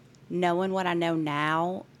 knowing what I know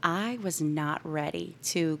now, I was not ready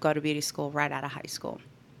to go to beauty school right out of high school.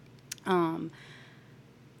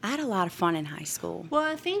 I had a lot of fun in high school. Well,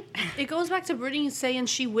 I think it goes back to Brittany saying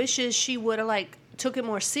she wishes she would have took it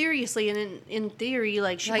more seriously, and in theory,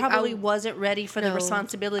 she probably wasn't ready for the No.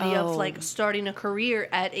 responsibility Oh. of starting a career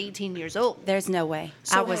at 18 years old. There's no way.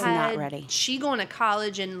 So I was not had ready. she going to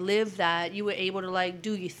college and lived that, you were able to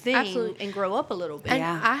do your thing Absolutely. and grow up a little bit. And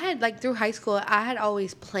Yeah. I had through high school, I had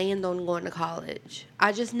always planned on going to college.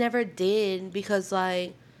 I just never did because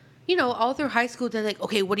all through high school they're like,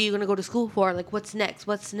 okay, what are you gonna go to school for? What's next?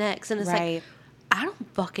 What's next? And it's Right. I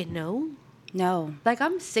don't fucking know. No.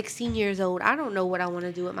 I'm 16 years old. I don't know what I want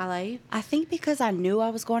to do with my life. I think because I knew I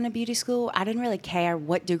was going to beauty school, I didn't really care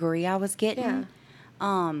what degree I was getting.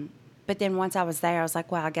 But then once I was there, I was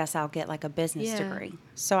like, well, I guess I'll get a business Yeah. degree.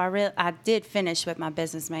 So I did finish with my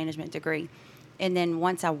business management degree. And then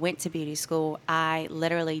once I went to beauty school, I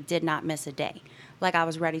literally did not miss a day. I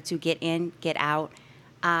was ready to get in, get out.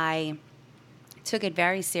 I took it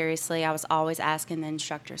very seriously. I was always asking the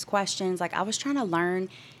instructors questions. I was trying to learn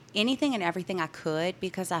anything and everything I could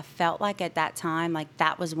because I felt like at that time,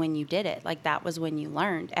 that was when you did it. That was when you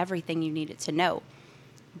learned everything you needed to know.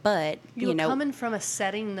 But, you were coming from a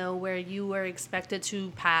setting, though, where you were expected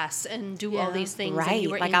to pass and do all Yeah. these things. right. And you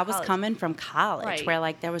were in I was college. coming from college Right.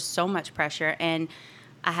 where, there was so much pressure. And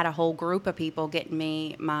I had a whole group of people getting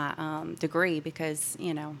me my degree because,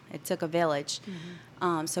 it took a village.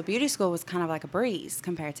 So beauty school was kind of like a breeze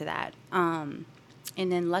compared to that. And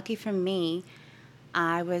then lucky for me,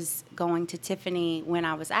 I was going to Tiffany when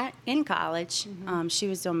I was in college. She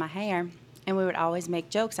was doing my hair, and we would always make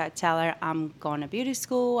jokes. I'd tell her, I'm going to beauty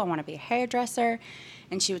school. I want to be a hairdresser.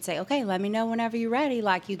 And she would say, okay, let me know whenever you're ready.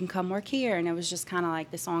 You can come work here. And it was just kind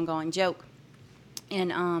of this ongoing joke.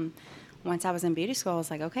 And once I was in beauty school, I was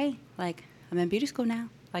like, okay, I'm in beauty school now.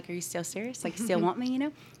 Are you still serious? You still want me,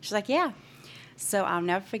 She's like, yeah. So I'll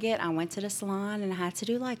never forget, I went to the salon, and I had to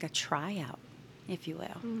do a tryout, if you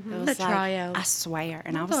will. It was A tryout. I swear.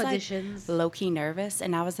 And I Not was auditions. low-key nervous.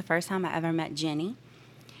 And that was the first time I ever met Jenny.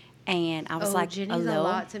 And I was Jenny's a little.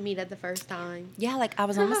 lot to meet at the first time. Yeah, I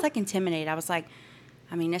was almost intimidated. I was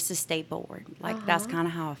this is state board. That's kind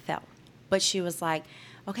of how I felt. But she was like,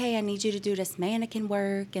 okay, I need you to do this mannequin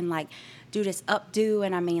work and do this updo.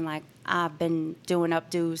 And I've been doing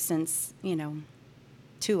updo since,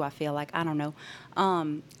 2, I feel I don't know.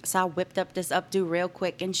 So I whipped up this updo real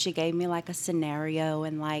quick, and she gave me a scenario,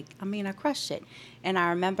 and I crushed it. And I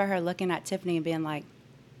remember her looking at Tiffany and being like,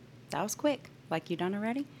 that was quick. You done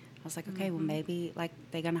already? I was like, okay, well, maybe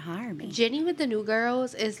they're gonna hire me. Jenny with the New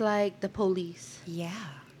Girls is the police. Yeah,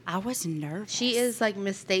 I was nervous. She is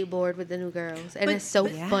Miss State Board with the New Girls, and But- it's so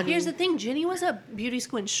Yeah. funny. Here's the thing, Jenny was a beauty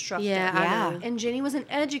school instructor. Yeah, I Yeah. know. And Jenny was an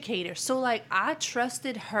educator. So, I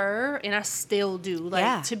trusted her, and I still do,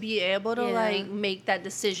 Yeah. to be able to, Yeah. make that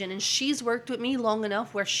decision. And she's worked with me long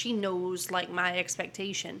enough where she knows, my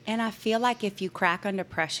expectation. And I feel if you crack under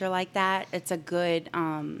pressure like that, it's a good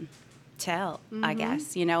tell, I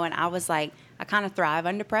guess, And I was I kind of thrive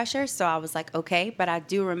under pressure, so I was okay. But I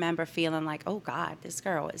do remember feeling oh God, this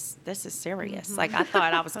is serious. I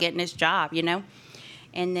thought I was getting this job,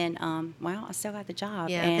 And then, well, I still got the job.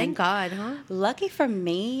 Yeah, and thank God, huh? Lucky for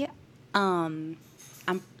me, I'm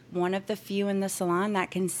one of the few in the salon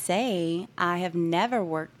that can say I have never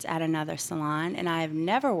worked at another salon and I have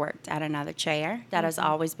never worked at another chair. That has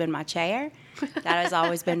always been my chair. That has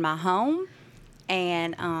always been my home.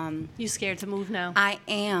 And You scared to move now? I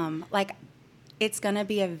am. Like, it's going to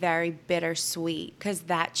be a very bittersweet because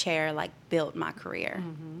that chair, like, built my career.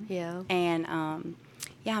 Yeah. And,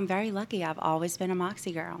 yeah, I'm very lucky. I've always been a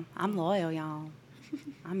Moxie girl. I'm loyal, y'all.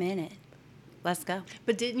 I'm in it. Let's go.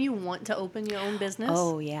 But didn't you want to open your own business?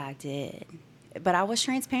 Oh, yeah, I did. But I was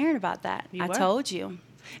transparent about that. You I were. told you.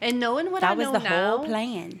 And knowing what That I was know the now, whole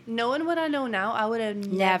plan. knowing what I know now, I would have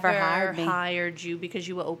Never hired me. hired you because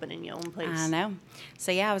you were opening your own place. I know.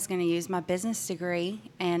 So, yeah, I was going to use my business degree.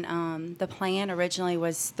 And the plan originally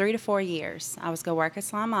was 3 to 4 years. I was going to work at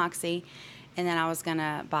Salon Moxie. And then I was going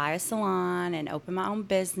to buy a salon and open my own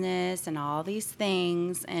business and all these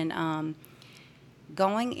things. And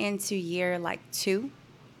going into year, like, 2,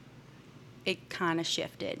 it kind of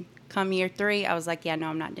shifted. Come year 3, I was like, yeah, no,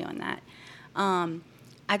 I'm not doing that.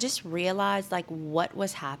 I just realized, like, what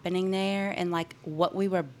was happening there and, like, what we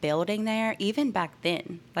were building there, even back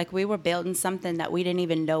then. Like, we were building something that we didn't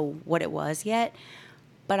even know what it was yet,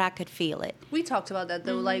 but I could feel it. We talked about that,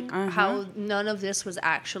 though, like, how none of this was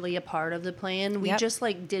actually a part of the plan. We Yep. just,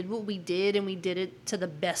 like, did what we did, and we did it to the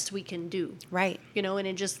best we can do. Right. You know, and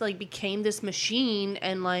it just, like, became this machine,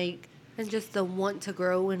 and, like... And just the want to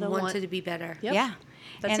grow and The want want- to be better. Yep. Yeah.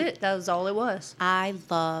 That's And it. That was all it was. I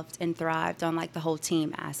loved and thrived on, like, the whole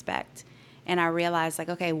team aspect. And I realized, like,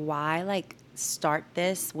 okay, why, like, start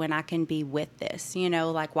this when I can be with this? You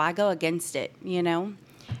know, like, why go against it, you know?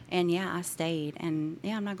 And, yeah, I stayed. And,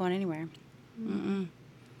 yeah, I'm not going anywhere.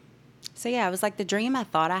 So, yeah, it was like the dream I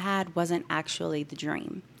thought I had wasn't actually the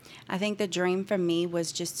dream. I think the dream for me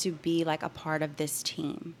was just to be, like, a part of this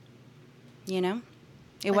team, you know?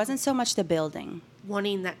 It wasn't so much the building.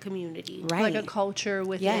 Wanting that community. Right. Like a culture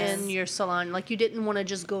within Yes. your salon. Like, you didn't want to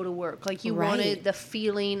just go to work. Like, you Right. wanted the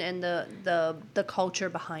feeling and the culture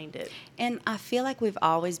behind it. And I feel like we've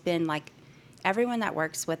always been like, everyone that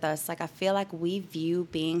works with us, like, I feel like we view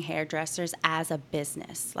being hairdressers as a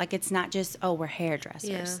business. Like, it's not just, oh, we're hairdressers.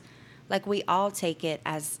 Yeah. Like, we all take it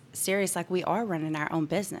as serious, like we are running our own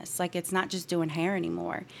business. Like, it's not just doing hair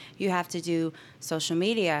anymore. You have to do social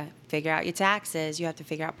media, figure out your taxes, you have to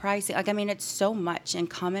figure out pricing. Like, I mean, it's so much. And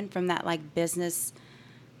coming from that, like, business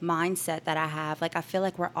mindset that I have, like, I feel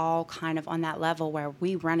like we're all kind of on that level where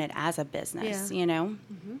we run it as a business, Yeah. you know?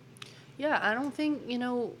 Yeah, I don't think, you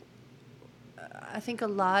know, I think a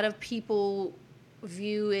lot of people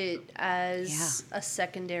view it as a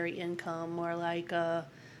secondary income or like a,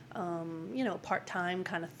 you know, part-time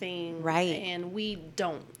kind of thing. Right. And we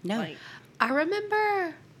don't. No. Like, I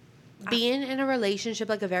remember being in a relationship,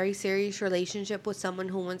 like a very serious relationship with someone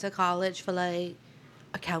who went to college for like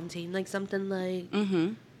accounting, like something like,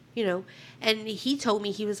 you know, and he told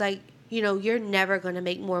me, he was like, you know, you're never going to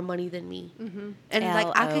make more money than me. And like,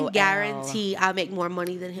 I can LOL. guarantee I'll make more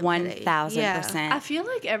money than him today. 1,000%. I feel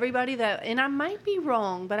like everybody that, and I might be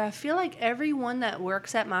wrong, but I feel like everyone that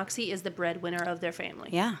works at Moxie is the breadwinner of their family.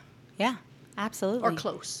 Yeah. Yeah. Absolutely. Or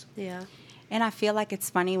close. Yeah. And I feel like it's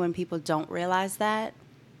funny when people don't realize that.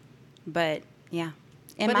 But yeah.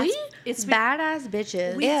 And But my- it's Badass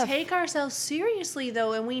bitches. We If- take ourselves seriously,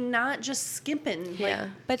 though, and we not just skimping. Yeah.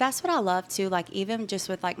 But that's what I love too. Like, even just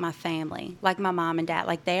with like my family, like my mom and dad,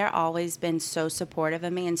 like they are always been so supportive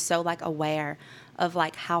of me and so like aware of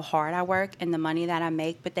like how hard I work and the money that I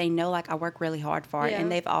make. But they know like I work really hard for it, Yeah.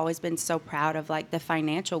 and they've always been so proud of like the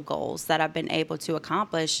financial goals that I've been able to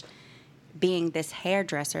accomplish. Being this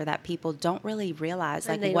hairdresser that people don't really realize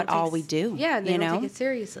like And they what don't take all s- we do. Yeah, and they you don't know? take it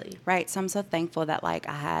seriously. Right. So I'm so thankful that like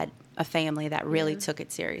I had a family that really took it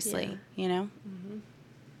seriously. You know?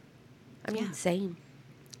 I mean, Yeah. same.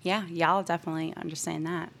 Yeah, y'all definitely understand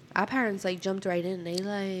that. Our parents like jumped right in. They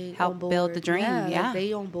like Help on board. build the dream, Yeah, yeah. Like,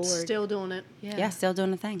 they on board. Still doing it. Yeah, still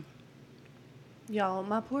doing the thing. Y'all,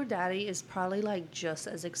 my poor daddy is probably like just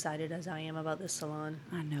as excited as I am about this salon.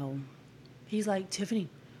 I know. He's like, Tiffany,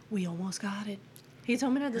 we almost got it. He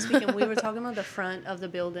told me that this weekend. We were talking about the front of the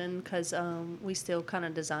building because we still kind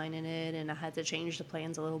of designing it, and I had to change the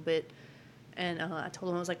plans a little bit. And I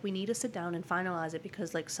told him, I was like, we need to sit down and finalize it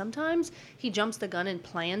because, like, sometimes he jumps the gun and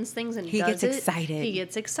plans things and He does gets it. excited. He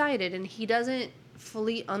gets excited, and he doesn't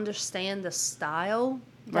fully understand the style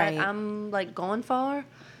that Right. I'm, like, going for.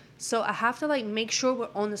 So I have to, like, make sure we're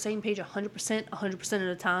on the same page 100% of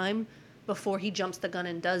the time before he jumps the gun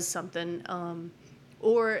and does something.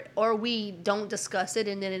 or we don't discuss it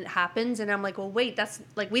and then it happens and I'm like, well, wait, that's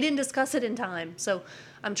like we didn't discuss it in time. So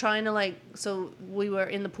I'm trying to like, so we were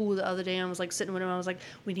in the pool the other day and I was like sitting with him. I was like,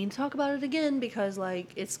 we need to talk about it again because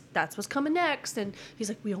like that's what's coming next. And he's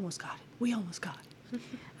like, we almost got it. We almost got it.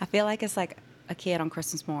 I feel like it's like a kid on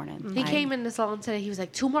Christmas morning. He Like, came in the salon today. He was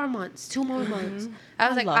like, 2 more months, 2 more months. I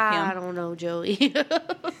was I like, love him. I don't know, Joey.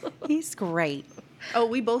 He's great. Oh,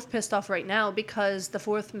 we both pissed off right now because the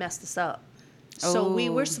 4th messed us up. So we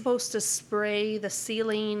were Oh. supposed to spray the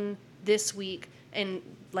ceiling this week, and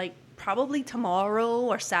like probably tomorrow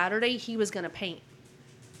or Saturday he was gonna paint.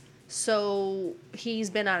 So he's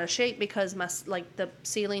been out of shape because the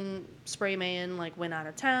ceiling spray man like went out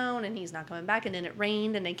of town and he's not coming back, and then it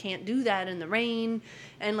rained and they can't do that in the rain,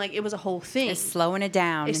 and like it was a whole thing. It's slowing it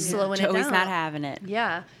down. It's and slowing it Joey's down. not having it.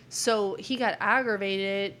 Yeah. So he got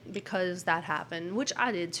aggravated because that happened, which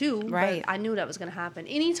I did too. Right. But I knew that was going to happen.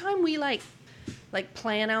 Anytime we like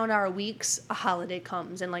plan out our weeks, a holiday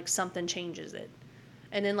comes and like something changes it.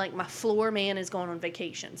 And then like my floor man is going on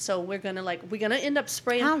vacation. So we're going to end up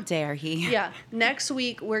spraying. How dare he? Yeah. Next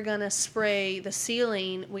week we're going to spray the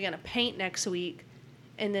ceiling. We're going to paint next week.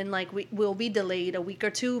 And then like we'll be delayed a week or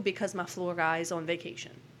two because my floor guy is on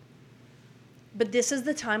vacation. But this is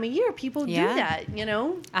the time of year people do Yeah. that, you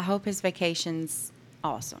know? I hope his vacation's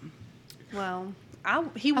awesome. Well,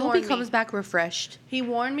 he I hope warned he comes me. back refreshed. He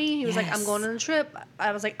warned me. He was like, I'm Yes. going on a trip.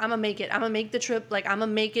 I was like, I'm going to make it. I'm going to make the trip. Like, I'm going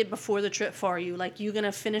to make it before the trip for you. Like, you're going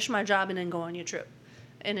to finish my job and then go on your trip.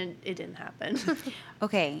 And it didn't happen.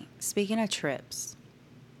 Okay, speaking of trips,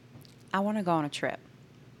 I want to go on a trip,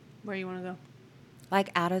 Where you want to go? like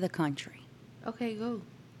out of the country. Okay, go.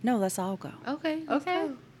 No, let's all go. Okay. let's Okay.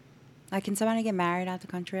 go. Like, can somebody get married out the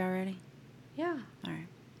country already? Yeah. All right.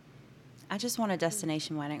 I just want a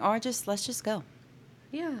destination wedding, or let's just go.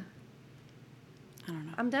 Yeah. I don't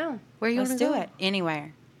know. I'm down. Where you Let's want to do go? it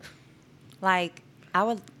anywhere. Like, I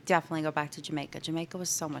would definitely go back to Jamaica. Jamaica was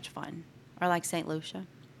so much fun, or like St. Lucia.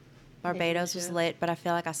 Barbados was Lucia. lit, but I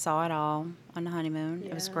feel like I saw it all on the honeymoon.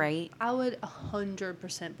 It was Yeah. great. I would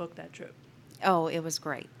 100% book that trip. Oh, it was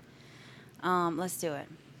great. Let's do it.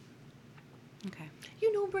 Okay.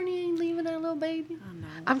 You know Brittany ain't leaving that little baby. Oh no.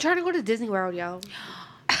 I'm trying to go to Disney World, y'all.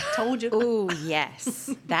 Told you. Ooh, yes,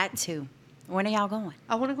 that too. When are y'all going?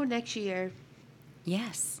 I want to go next year.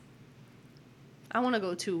 Yes. I want to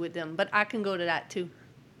go too with them, but I can go to that too.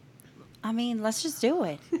 I mean, let's just do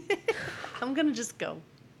it. I'm going to just go.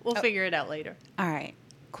 We'll figure it out later. All right.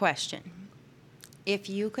 Question. If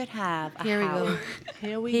you could have a Here we go. house-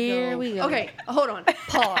 Here we Here go. we go. Okay, hold on.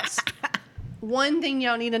 Pause. One thing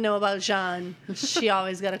y'all need to know about Jean, she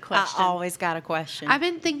always got a I question. always got a question. I've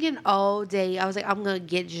been thinking all day. I was like, I'm going to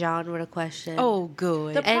get John with a question. oh,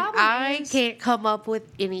 good. The And problem I is- can't come up with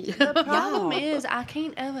any. The problem Y'all. is I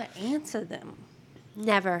can't ever answer them.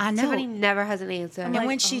 Never. I know. Tiffany never has an answer. and like,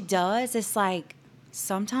 when she does, it's like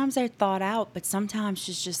sometimes they're thought out, but sometimes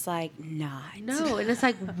she's just like not. No, and it's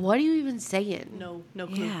like, what are you even saying? No clue.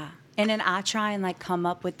 Yeah. And then I try and like come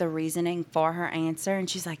up with the reasoning for her answer, and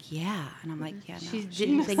she's like, "Yeah," and I'm like, "Yeah, no." She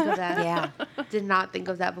didn't think of that. Yeah. Did not think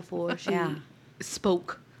of that before. She Yeah.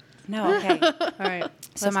 spoke. No, okay. All right.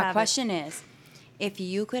 So let's my have it. question is, if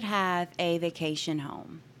you could have a vacation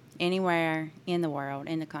home anywhere in the world,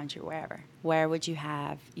 in the country, wherever, where would you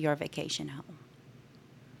have your vacation home?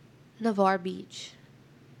 Navarre Beach.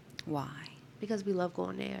 Why? Because we love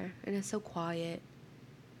going there. And it's so quiet.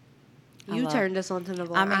 I You love- turned us on to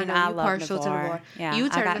Navarre. I mean, know I you love partial to Navarre. Navarre. Yeah, You I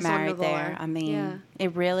turned got us on married Navarre. there. I mean, yeah.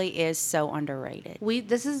 it really is so underrated.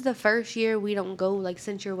 This is the first year we don't go like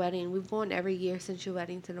since your wedding. We've gone every year since your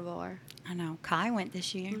wedding to Navarre. I know. Kai went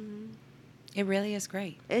this year. Mm-hmm. It really is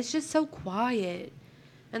great. It's just so quiet.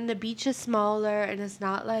 And the beach is smaller and it's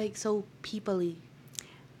not like so people-y.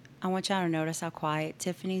 I want y'all to notice how quiet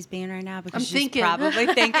Tiffany's being right now because I'm she's thinking. probably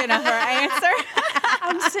thinking of her answer.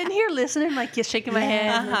 I'm sitting here listening, like you're shaking my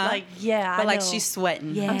head, like yeah, But I like know. she's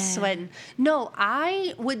sweating. Yeah. I'm sweating. No,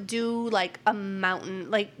 I would do like a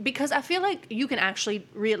mountain, like because I feel like you can actually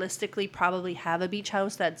realistically probably have a beach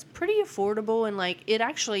house that's pretty affordable and like it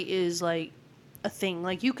actually is like a thing.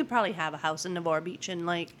 Like you could probably have a house in Navarre Beach and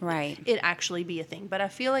like Right. it actually be a thing. But I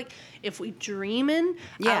feel like if we dreaming,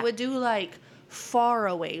 Yeah. I would do like far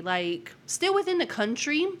away, like still within the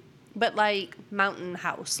country, but like mountain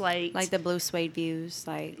house, like Like the blue suede views.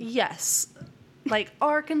 Like, yes, like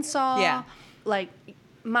Arkansas, Yeah. like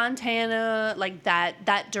Montana, like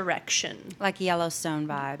that direction. like Yellowstone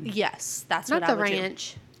vibe. Yes, that's Not what the I would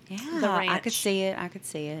ranch. Yeah. The I could ranch. see it. I could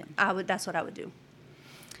see it. do. That's what I would do.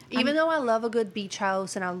 Even though I love a good beach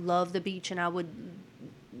house and I love the beach and I would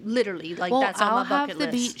literally like Well, that's on I'll my bucket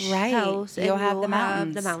have the list. beach Right. house and You'll have you'll the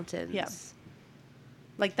mountains. the mountains. Yeah.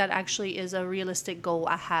 Like that actually is a realistic goal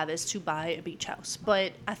I have, is to buy a beach house.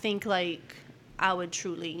 But I think like I would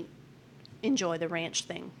truly enjoy the ranch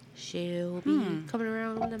thing. She'll be coming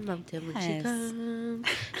around the mountain when she Yes. comes.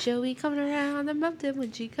 She'll be coming around the mountain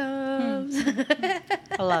when she comes.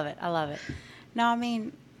 I love it. I love it. No, I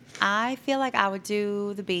mean, I feel like I would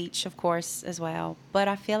do the beach, of course, as well. But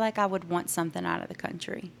I feel like I would want something out of the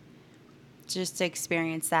country, just to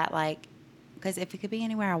experience that. Like, because if it could be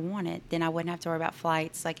anywhere I wanted, then I wouldn't have to worry about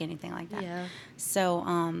flights, like anything like that. Yeah. So,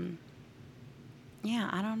 yeah,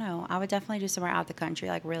 I don't know. I would definitely do somewhere out the country,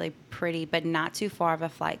 like really pretty, but not too far of a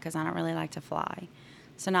flight because I don't really like to fly.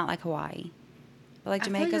 So not like Hawaii. But like I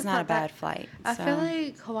feel like Jamaica's it's not a not that- bad flight. I so. feel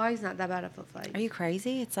like Hawaii's not that bad of a flight. Are you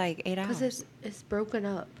crazy? It's like 8 hours. Because it's broken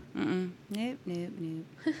up. Mm-mm. Nope, nope,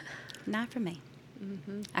 nope. Not for me.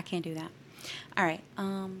 Mm-hmm. I can't do that. All right.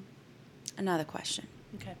 Another question.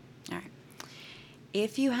 Okay. All right.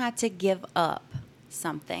 If you had to give up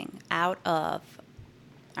something out of,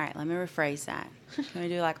 all right, let me rephrase that. Can we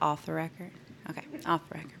do like off the record? Okay, off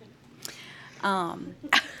the record.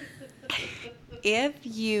 If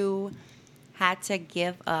you had to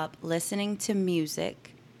give up listening to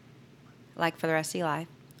music, like for the rest of your life,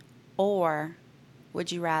 or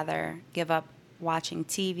would you rather give up watching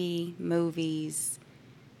TV, movies,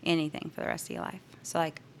 anything for the rest of your life? So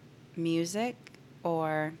like music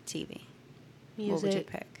or TV? Music. What would you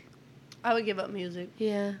pick? I would give up music.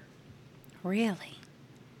 Yeah. Really?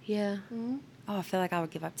 Yeah. Mm-hmm. Oh, I feel like I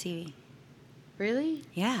would give up TV. Really?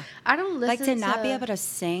 Yeah. I don't listen Like to not be able to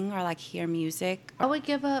sing or like hear music. I would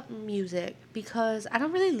give up music because I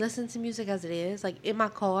don't really listen to music as it is. Like in my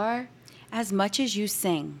car. As much as you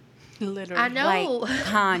sing, Literally. I know. like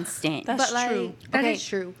constant. That's but like true. that Okay. is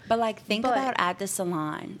true. But like think But- about at the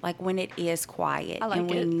salon, like when it is quiet I like and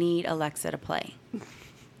we it. need Alexa to play.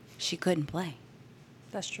 She couldn't play.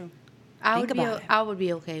 That's true. Think about it. I would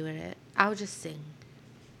be okay with it. I would just sing.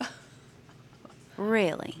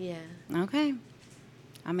 Really? Yeah. Okay.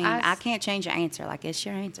 I mean, I I s- can't change your answer. Like it's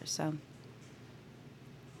your answer, so.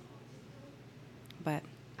 But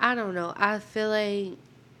I don't know. I feel like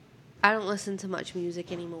I don't listen to much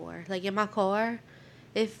music anymore. Like in my car,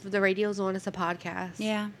 if the radio's on, it's a podcast.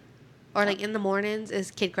 yeah. Or like in the mornings,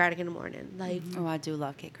 it's Kid Craddock in the morning. Like, Oh, I do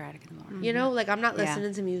love Kid Craddock in the morning. you know, like I'm not Yeah.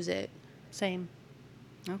 listening to music. Same.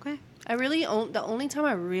 Okay. I really the only time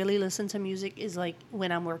I really listen to music is like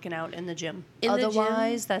when I'm working out in the gym. In the gym?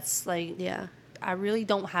 Otherwise, that's like Yeah. I really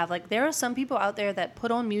don't have like there are some people out there that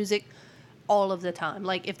put on music all of the time.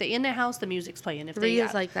 Like if they're in their house, the music's playing. If they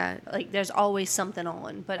Ria's like that. like there's always something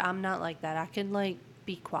on, but I'm not like that. I can like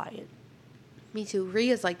be quiet. Me too.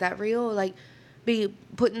 Ria's like that. Ria will like be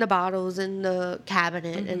putting the bottles in the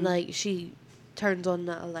cabinet and like she turns on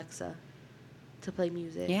the Alexa to play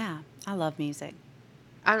music. Yeah. I love music.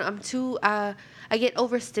 I'm too, I get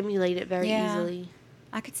overstimulated very Yeah. easily.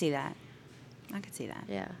 I could see that. I could see that.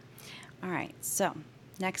 Yeah. All right. So,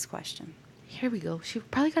 next question. Here we go. She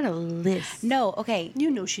probably got a list. No, okay.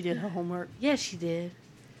 You know she did her homework. Yeah, she did.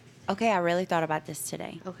 Okay, I really thought about this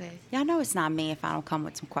today. Okay. Y'all know it's not me if I don't come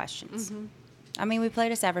with some questions. I mean, we play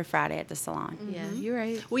this every Friday at the salon. Yeah, you're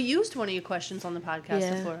right. We used one of your questions on the podcast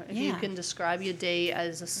Yeah. before. If you Yeah. can describe your day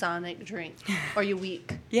as a sonic drink or your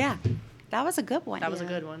week. Yeah. That was a good one. That was a Yeah.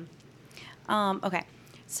 good one. Okay.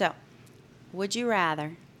 So, would you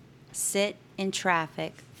rather sit in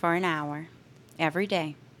traffic for an hour every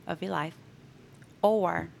day of your life,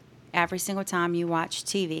 or every single time you watch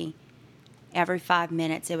TV, every 5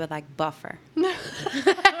 minutes it would like buffer?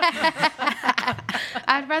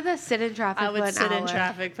 I'd rather sit in traffic I for would an sit in hour.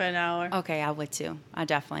 traffic for an hour. Okay, I would too. I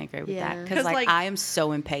definitely agree with that Yeah. because 'Cause, like like- I am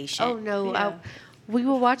so impatient. Oh no! Yeah. We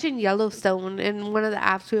were watching Yellowstone, and one of the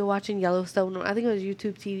apps we were watching Yellowstone. I think it was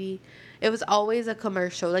YouTube TV. It was always a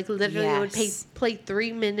commercial. Like literally, it would Yes. play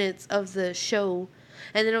 3 minutes of the show,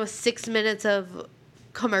 and then it was 6 minutes of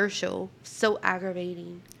commercial. So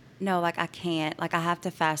aggravating. No, like I can't. Like I have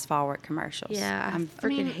to fast forward commercials. Yeah, I I'm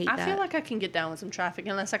freaking hate that. I feel like I can get down with some traffic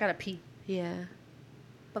unless I gotta pee. Yeah.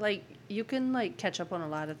 But like you can like catch up on a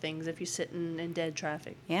lot of things if you're sitting in dead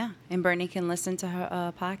traffic. Yeah, and Brittany can listen to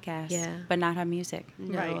her podcast. Yeah. but not her music.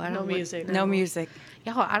 No, Right, I no don't music. No music.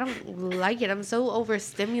 Y'all, I don't like it. I'm so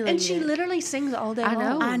overstimulated. And she literally sings all day I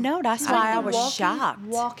long. know. I know. That's She's why like I the was shocked.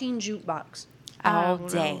 Walking jukebox. I All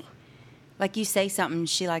don't day. know. Like you say something,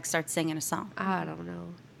 she like starts singing a song. I don't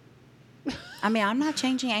know. I mean, I'm not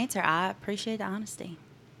changing your answer. I appreciate the honesty.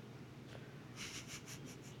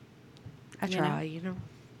 I You know? try, you know.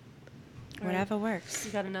 Whatever works.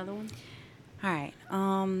 You got another one? All right.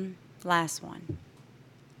 Last one.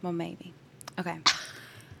 Well, maybe. Okay.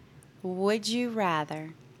 Would you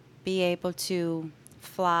rather be able to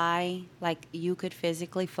fly, like you could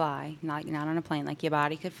physically fly, not on a plane, like your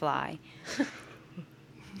body could fly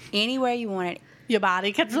anywhere you wanted. Your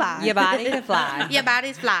body could fly. Your body could fly. Your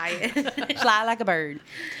body's flying. Fly like a bird.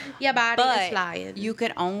 Your body is But flying. you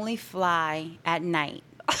could only fly at night.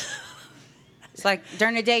 It's like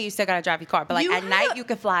during the day you still gotta drive your car, but like You at night you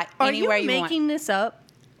could fly Are anywhere you you want. making this up?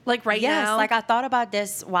 Like right Yes, now? like I thought about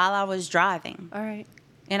this while I was driving. All right.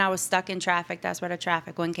 And I was stuck in traffic. That's where the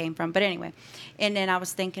traffic one came from. But anyway, and then I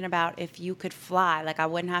was thinking about if you could fly, like I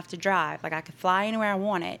wouldn't have to drive. Like I could fly anywhere I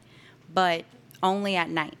wanted, but only at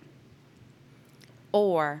night.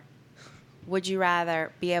 Or would you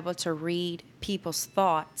rather be able to read people's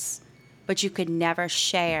thoughts, but you could never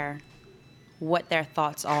share what their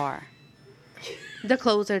thoughts are? The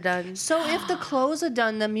clothes are done. So if the clothes are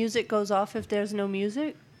done, the music goes off if there's no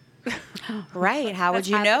music? Right. How would That's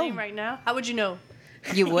you happening know? right now? How would you know?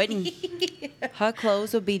 You wouldn't. Her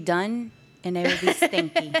clothes would be done and they would be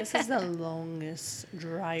stinky. This is the longest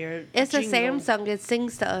dryer. It's a jingle. Samsung. It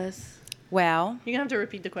sings to us. Well, You're going to have to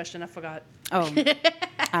repeat the question. I forgot. oh,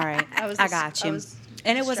 all right. I I got you. was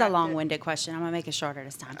And it was a distracted. long-winded question. I'm going to make it shorter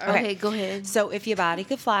this time. Okay, go ahead. So if your body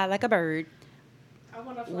could fly like a bird, I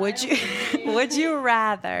wanna fly would you would you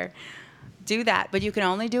rather do that, but you can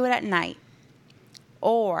only do it at night,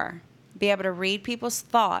 or be able to read people's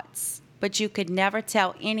thoughts, but you could never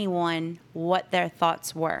tell anyone what their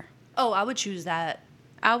thoughts were? Oh, I would choose that.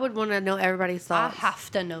 I would want to know everybody's thoughts. I have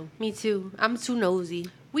to know. Me too. I'm too nosy.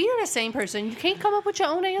 We are the same person. You can't come up with your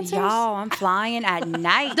own answers. Y'all, I'm flying at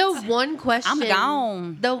night. The one question. I'm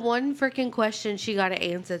gone. The one freaking question she got to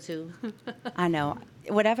answer to. I know.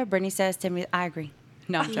 Whatever Brittany says to me, I agree.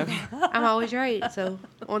 No, I'm joking. I'm always right. So,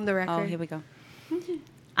 on the record. Oh, here we go.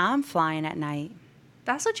 I'm flying at night.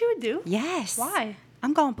 That's what you would do? Yes. Why?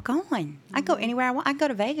 I'm going. I go anywhere I want. I go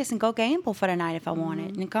to Vegas and go gamble for the night if I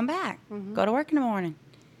wanted, and come back. Go to work in the morning,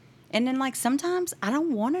 and then like sometimes I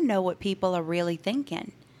don't want to know what people are really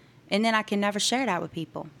thinking, and then I can never share that with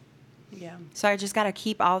people. Yeah. So I just got to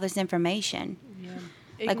keep all this information. Yeah.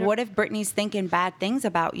 Like, what if Brittany's thinking bad things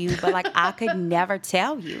about you, but like I could never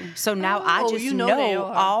tell you? So now I Oh, just you know they know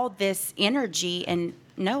are. all this energy, and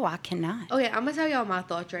no, I cannot. Okay, I'm going to tell y'all my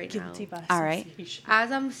thoughts right Guilty now. by All right. association.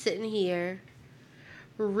 As I'm sitting here,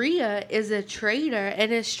 Rhea is a traitor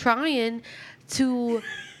and is trying to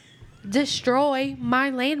destroy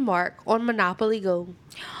my landmark on Monopoly Go.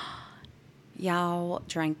 Y'all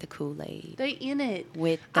drank the Kool-Aid They in it.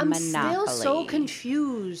 with the I'm Monopoly. still so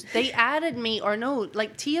confused. They added me or no,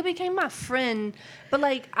 like Tia became my friend, but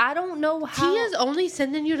like I don't know how. Tia's only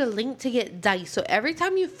sending you the link to get dice. So every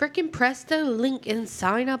time you freaking press the link and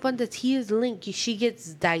sign up on the Tia's link, she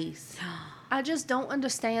gets dice. I just don't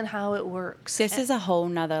understand how it works. This is a whole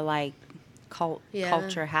nother like Yeah.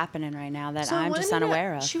 culture happening right now that So I'm when just did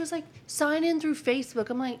unaware of. She was like, sign in through Facebook.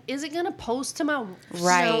 I'm like, is it gonna post to my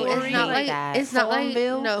Right. No, I it's hate not like that. it's not like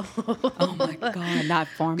Farmville? no. Oh my God, not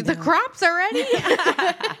farm. The crops are ready.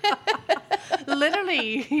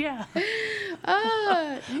 Literally, yeah.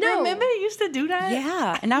 No. Remember you used to do that?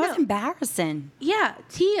 Yeah, and that was embarrassing. Yeah,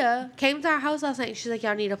 Tia came to our house last night. She's like,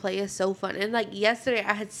 "Y'all need to play. It's so fun." And like yesterday,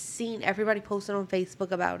 I had seen everybody posting on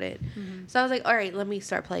Facebook about it. So I was like, "All right, let me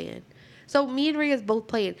start playing." So me and Ria's both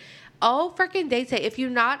playing. All freaking day today. If you're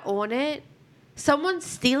not on it, someone's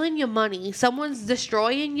stealing your money. Someone's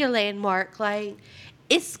destroying your landmark. Like,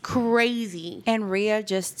 it's crazy. And Rhea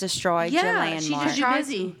just destroyed your Yeah, she landmark. just You're tried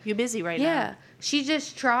busy. to. You're busy right Yeah, now. she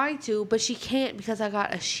just tried to, but she can't because I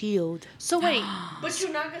got a shield So wait, But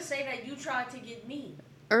you're not gonna say that you tried to get me.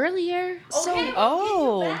 earlier. so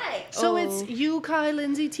Oh. so Oh. it's you, Kai,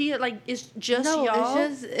 Lindsay, Tia. Like it's just No, y'all.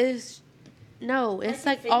 it's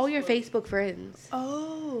like your all your Facebook. Facebook friends.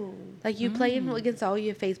 Oh, Like you playing against all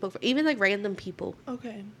your Facebook, even like random people.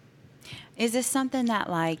 okay. Is this something that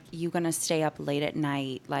like you gonna stay up late at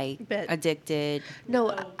night, like Bet. addicted? No,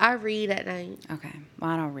 I read at night. Okay, well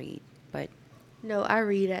I don't read, but No, I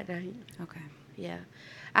read at night. okay. Yeah,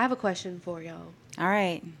 I have a question for y'all. All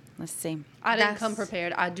right, let's see. I didn't That's- come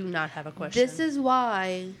prepared. I do not have a question. This is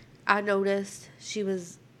why I noticed she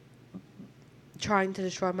was trying to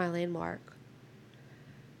destroy my landmark.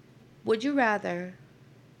 Would you rather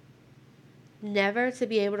never to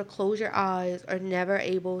be able to close your eyes or never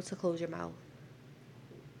able to close your mouth?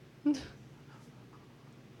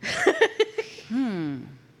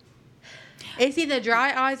 It's either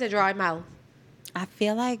dry eyes or dry mouth. I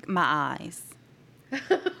feel like my eyes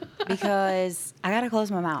because I gotta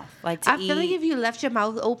close my mouth, like to I eat, feel like if you left your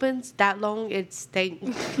mouth open that long, it stinks.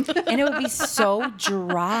 and it would be so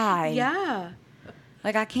dry. Yeah.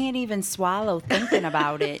 Like I can't even swallow thinking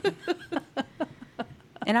about it.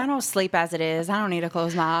 And I don't sleep as it is. I don't need to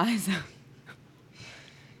close my eyes.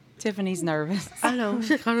 Tiffany's nervous. I know.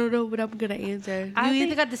 She's like, I don't know what I'm gonna answer. You I either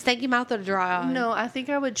think- got the stanky mouth or the dry eye. No, I think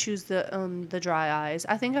I would choose the dry eyes.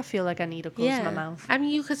 I think I feel like I need to close my mouth. I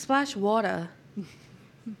mean, you could splash water.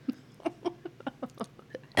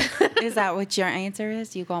 Is that what your answer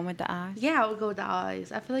is? You going with the eyes? Yeah, I would go with the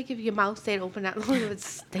eyes. I feel like if your mouth stayed open that long, it would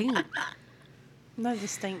stink. Not the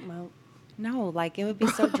stink mouth. No, like it would be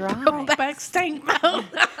so dry. Back stink mouth.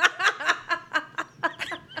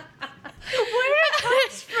 Where it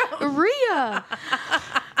comes from? Rhea.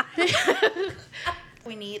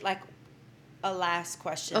 We need like a last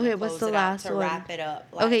question. Okay, to what's close the it out, last to one? wrap it up?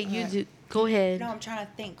 Like, Okay, you do. Go ahead. No, I'm trying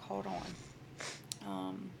to think. Hold on.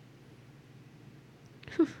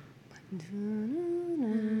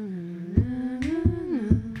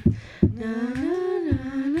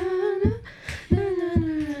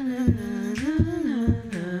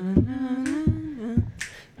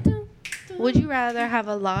 Would you rather have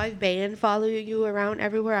a live band follow you around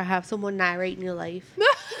everywhere or have someone narrating your life?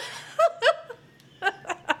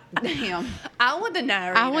 Damn. I want the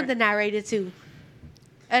narrator. I want the narrator too.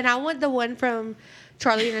 And I want the one from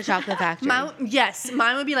Charlie and the Chocolate Factory.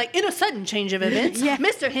 Mine would be like, in a sudden change of events, Yeah.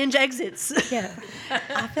 Mr. Hinge exits. Yeah.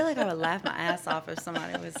 I feel like I would laugh my ass off if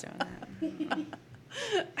somebody was doing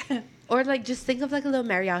that. Or like just think of like a little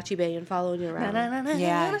mariachi band following you around.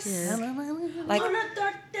 Yes. Like, On a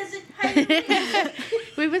dark desert highway.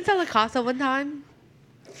 We went to La Casa one time,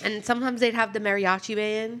 and sometimes they'd have the mariachi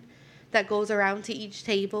band that goes around to each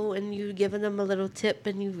table, and you giving them a little tip,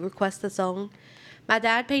 and you request a song. My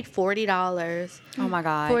dad paid $40 oh my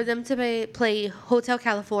God. for them to play Hotel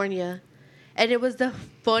California, and it was the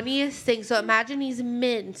funniest thing. So imagine these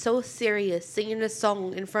men so serious singing a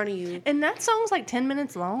song in front of you. And that song's like 10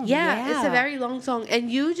 minutes long. Yeah, it's Yeah. a very long song,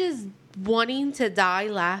 and you just wanting to die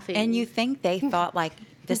laughing. And you think they thought like,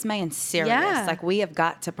 this man's serious. Yeah. Like we have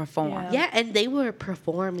got to perform. Yeah. yeah, and they were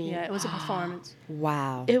performing. Yeah, it was a performance.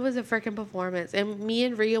 Wow. It was a freaking performance, and me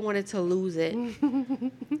and Rhea wanted to lose it.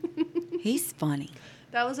 He's funny.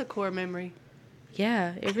 That was a core memory.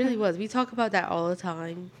 Yeah, it really was. We talk about that all the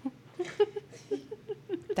time.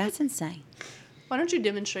 That's insane. Why don't you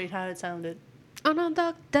demonstrate how it sounded? On a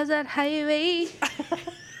dark desert highway,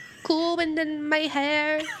 cool wind in my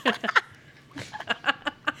hair.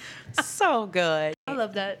 So good. I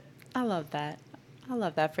love that. I love that. I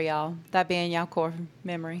love that for y'all. That being y'all core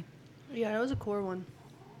memory. Yeah, that was a core one.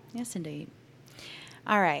 Yes, indeed.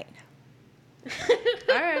 All right. All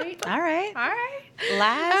right. All right. All right.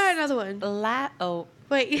 Last. Another one. Oh.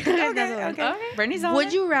 Wait, another one. Okay. Brittany's on Would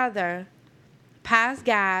it? you rather pass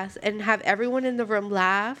gas and have everyone in the room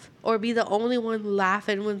laugh, or be the only one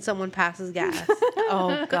laughing when someone passes gas?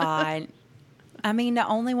 Oh, God. I mean, the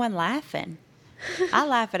only one laughing. I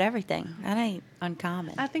laugh at everything. That ain't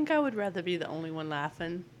uncommon. I think I would rather be the only one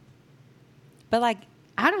laughing. But, like,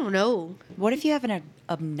 I don't know. what if you have an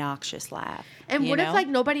obnoxious laugh? And you what if know? like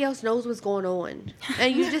nobody else knows what's going on,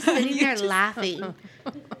 and you're just sitting there laughing,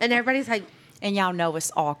 and everybody's like, And y'all know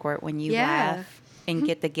it's awkward when you Yeah. laugh and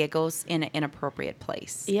get the giggles in an inappropriate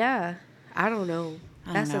place. yeah, I don't know.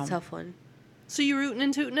 I That's don't a know. tough one. So you rooting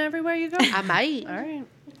and tooting everywhere you go? I might. All right.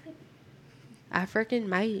 I freaking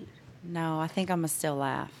might. No, I think I'm going to still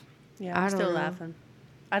laugh. Yeah, I I'm don't still know. laughing.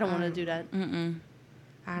 I don't want to do that. Mm-mm.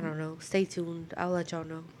 I don't know. Stay tuned. I'll let y'all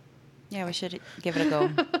know. Yeah, we should give it a go.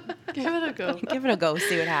 Give it a go. Give it a go,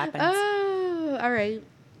 see what happens. Oh, all right.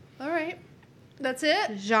 All right. That's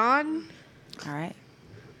it. Jean, All right.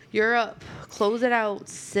 you're up. Close it out,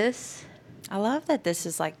 sis. I love that this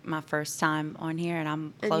is like my first time on here and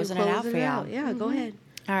I'm And you closing it out close for y'all. Yeah, go ahead.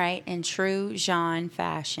 All right. In true Jean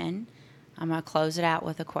fashion, I'm going to close it out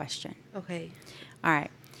with a question. Okay. All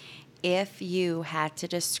right. If you had to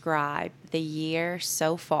describe the year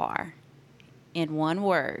so far in one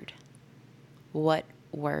word, what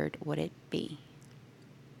word would it be?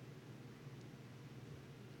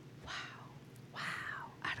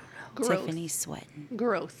 I don't know. Growth. Tiffany's sweating.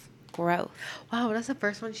 Growth. Growth. Wow, that's the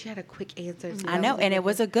first one. She had a quick answer. so I that know, a and good it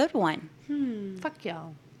was a good one. one. Fuck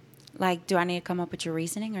y'all. Like, do I need to come up with your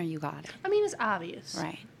reasoning or you got it? I mean, it's obvious.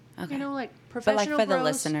 Right. Okay. You know, like but professional like for growth, the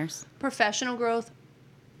listeners. professional growth,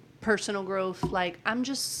 personal growth. Like I'm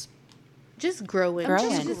just, Just growing. Growing,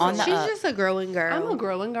 She's just, on the she's up. just a growing girl. I'm a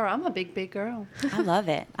growing girl. I'm a big girl. I love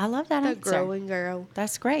it. I love that A answer. growing girl.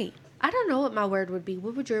 That's great. I don't know what my word would be.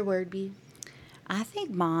 What would your word be? I think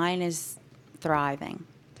mine is thriving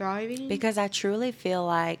Thriving? because I truly feel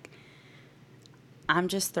like I'm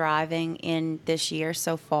just thriving in this year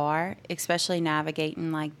so far, especially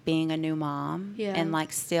navigating like being a new mom Yeah. and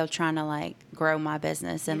like still trying to like grow my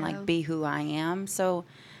business and Yeah. like be who I am. So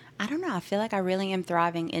I don't know. I feel like I really am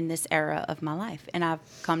thriving in this era of my life, and I've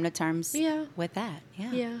come to terms Yeah. with that.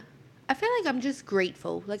 Yeah. Yeah. I feel like I'm just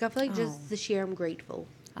grateful. Like, I feel like Oh. just this year I'm grateful.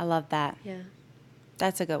 I love that. Yeah.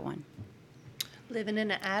 That's a good one. Living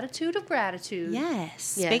in an attitude of gratitude.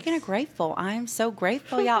 Yes. Yes. Speaking of grateful, I am so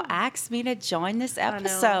grateful y'all asked me to join this know.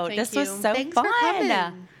 episode. Thank This was you. so Thanks for fun.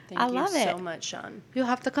 coming. Thank I you love it. so much, Sean. You'll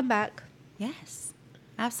have to come back. Yes.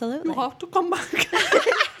 Absolutely. to come back.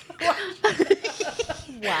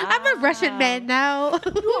 Wow. I'm a Russian man now.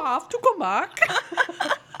 You have to come back.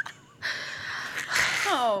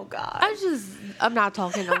 Oh God. I'm not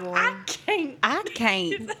talking no more. Can't. I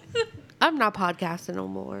can't. I'm not podcasting no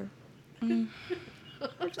more.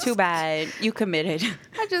 Too bad. You committed.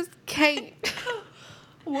 I just can't.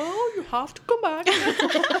 Well, you have to come back.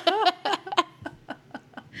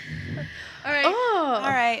 All right. Oh. All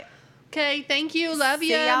right. Okay. Thank you. Love you.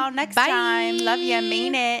 See y'all next Bye. time. Love you.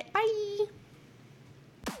 Mean it. Bye.